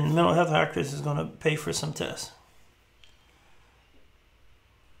 and Mental Health Hackers is going to pay for some tests.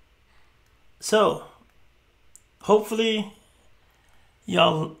 So hopefully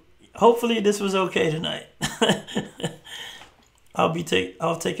this was okay tonight. I'll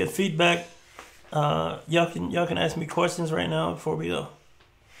take a feedback. Y'all can ask me questions right now before we go.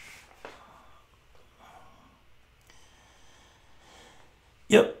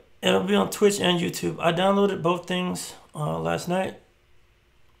 Yep, it'll be on Twitch and YouTube. I downloaded both things last night.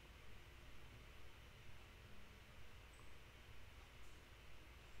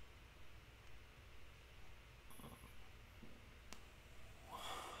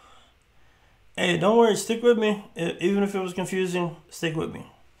 Hey, don't worry, stick with me. Even if it was confusing, stick with me.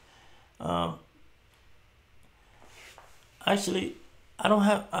 Actually, I don't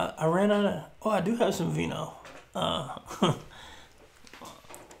have. I ran out of. Oh, I do have some vino.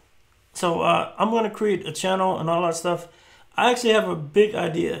 So I'm gonna create a channel and all that stuff. I actually have a big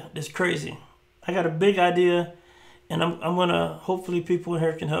idea. That's crazy. I got a big idea, and I'm gonna. Hopefully, people in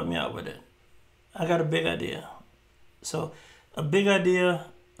here can help me out with it. I got a big idea. So, a big idea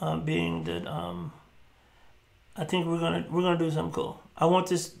being that I think we're gonna do something cool. I want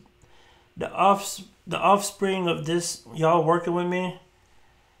this the offspring of this, y'all working with me.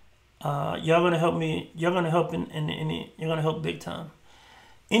 Y'all gonna help me. Y'all gonna help you're gonna help big time.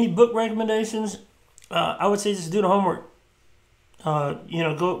 Any book recommendations? I would say just do the homework.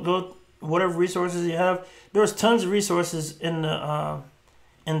 Go whatever resources you have. There's tons of resources in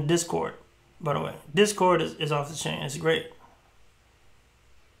Discord. By the way, Discord is off the chain. It's great.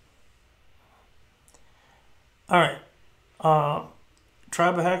 All right.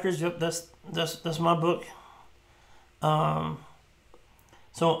 Tribe of Hackers. Yep, that's my book. So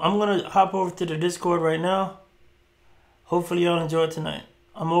I'm gonna hop over to the Discord right now. Hopefully y'all enjoy it tonight.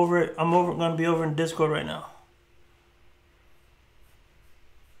 I'm gonna be over in Discord right now.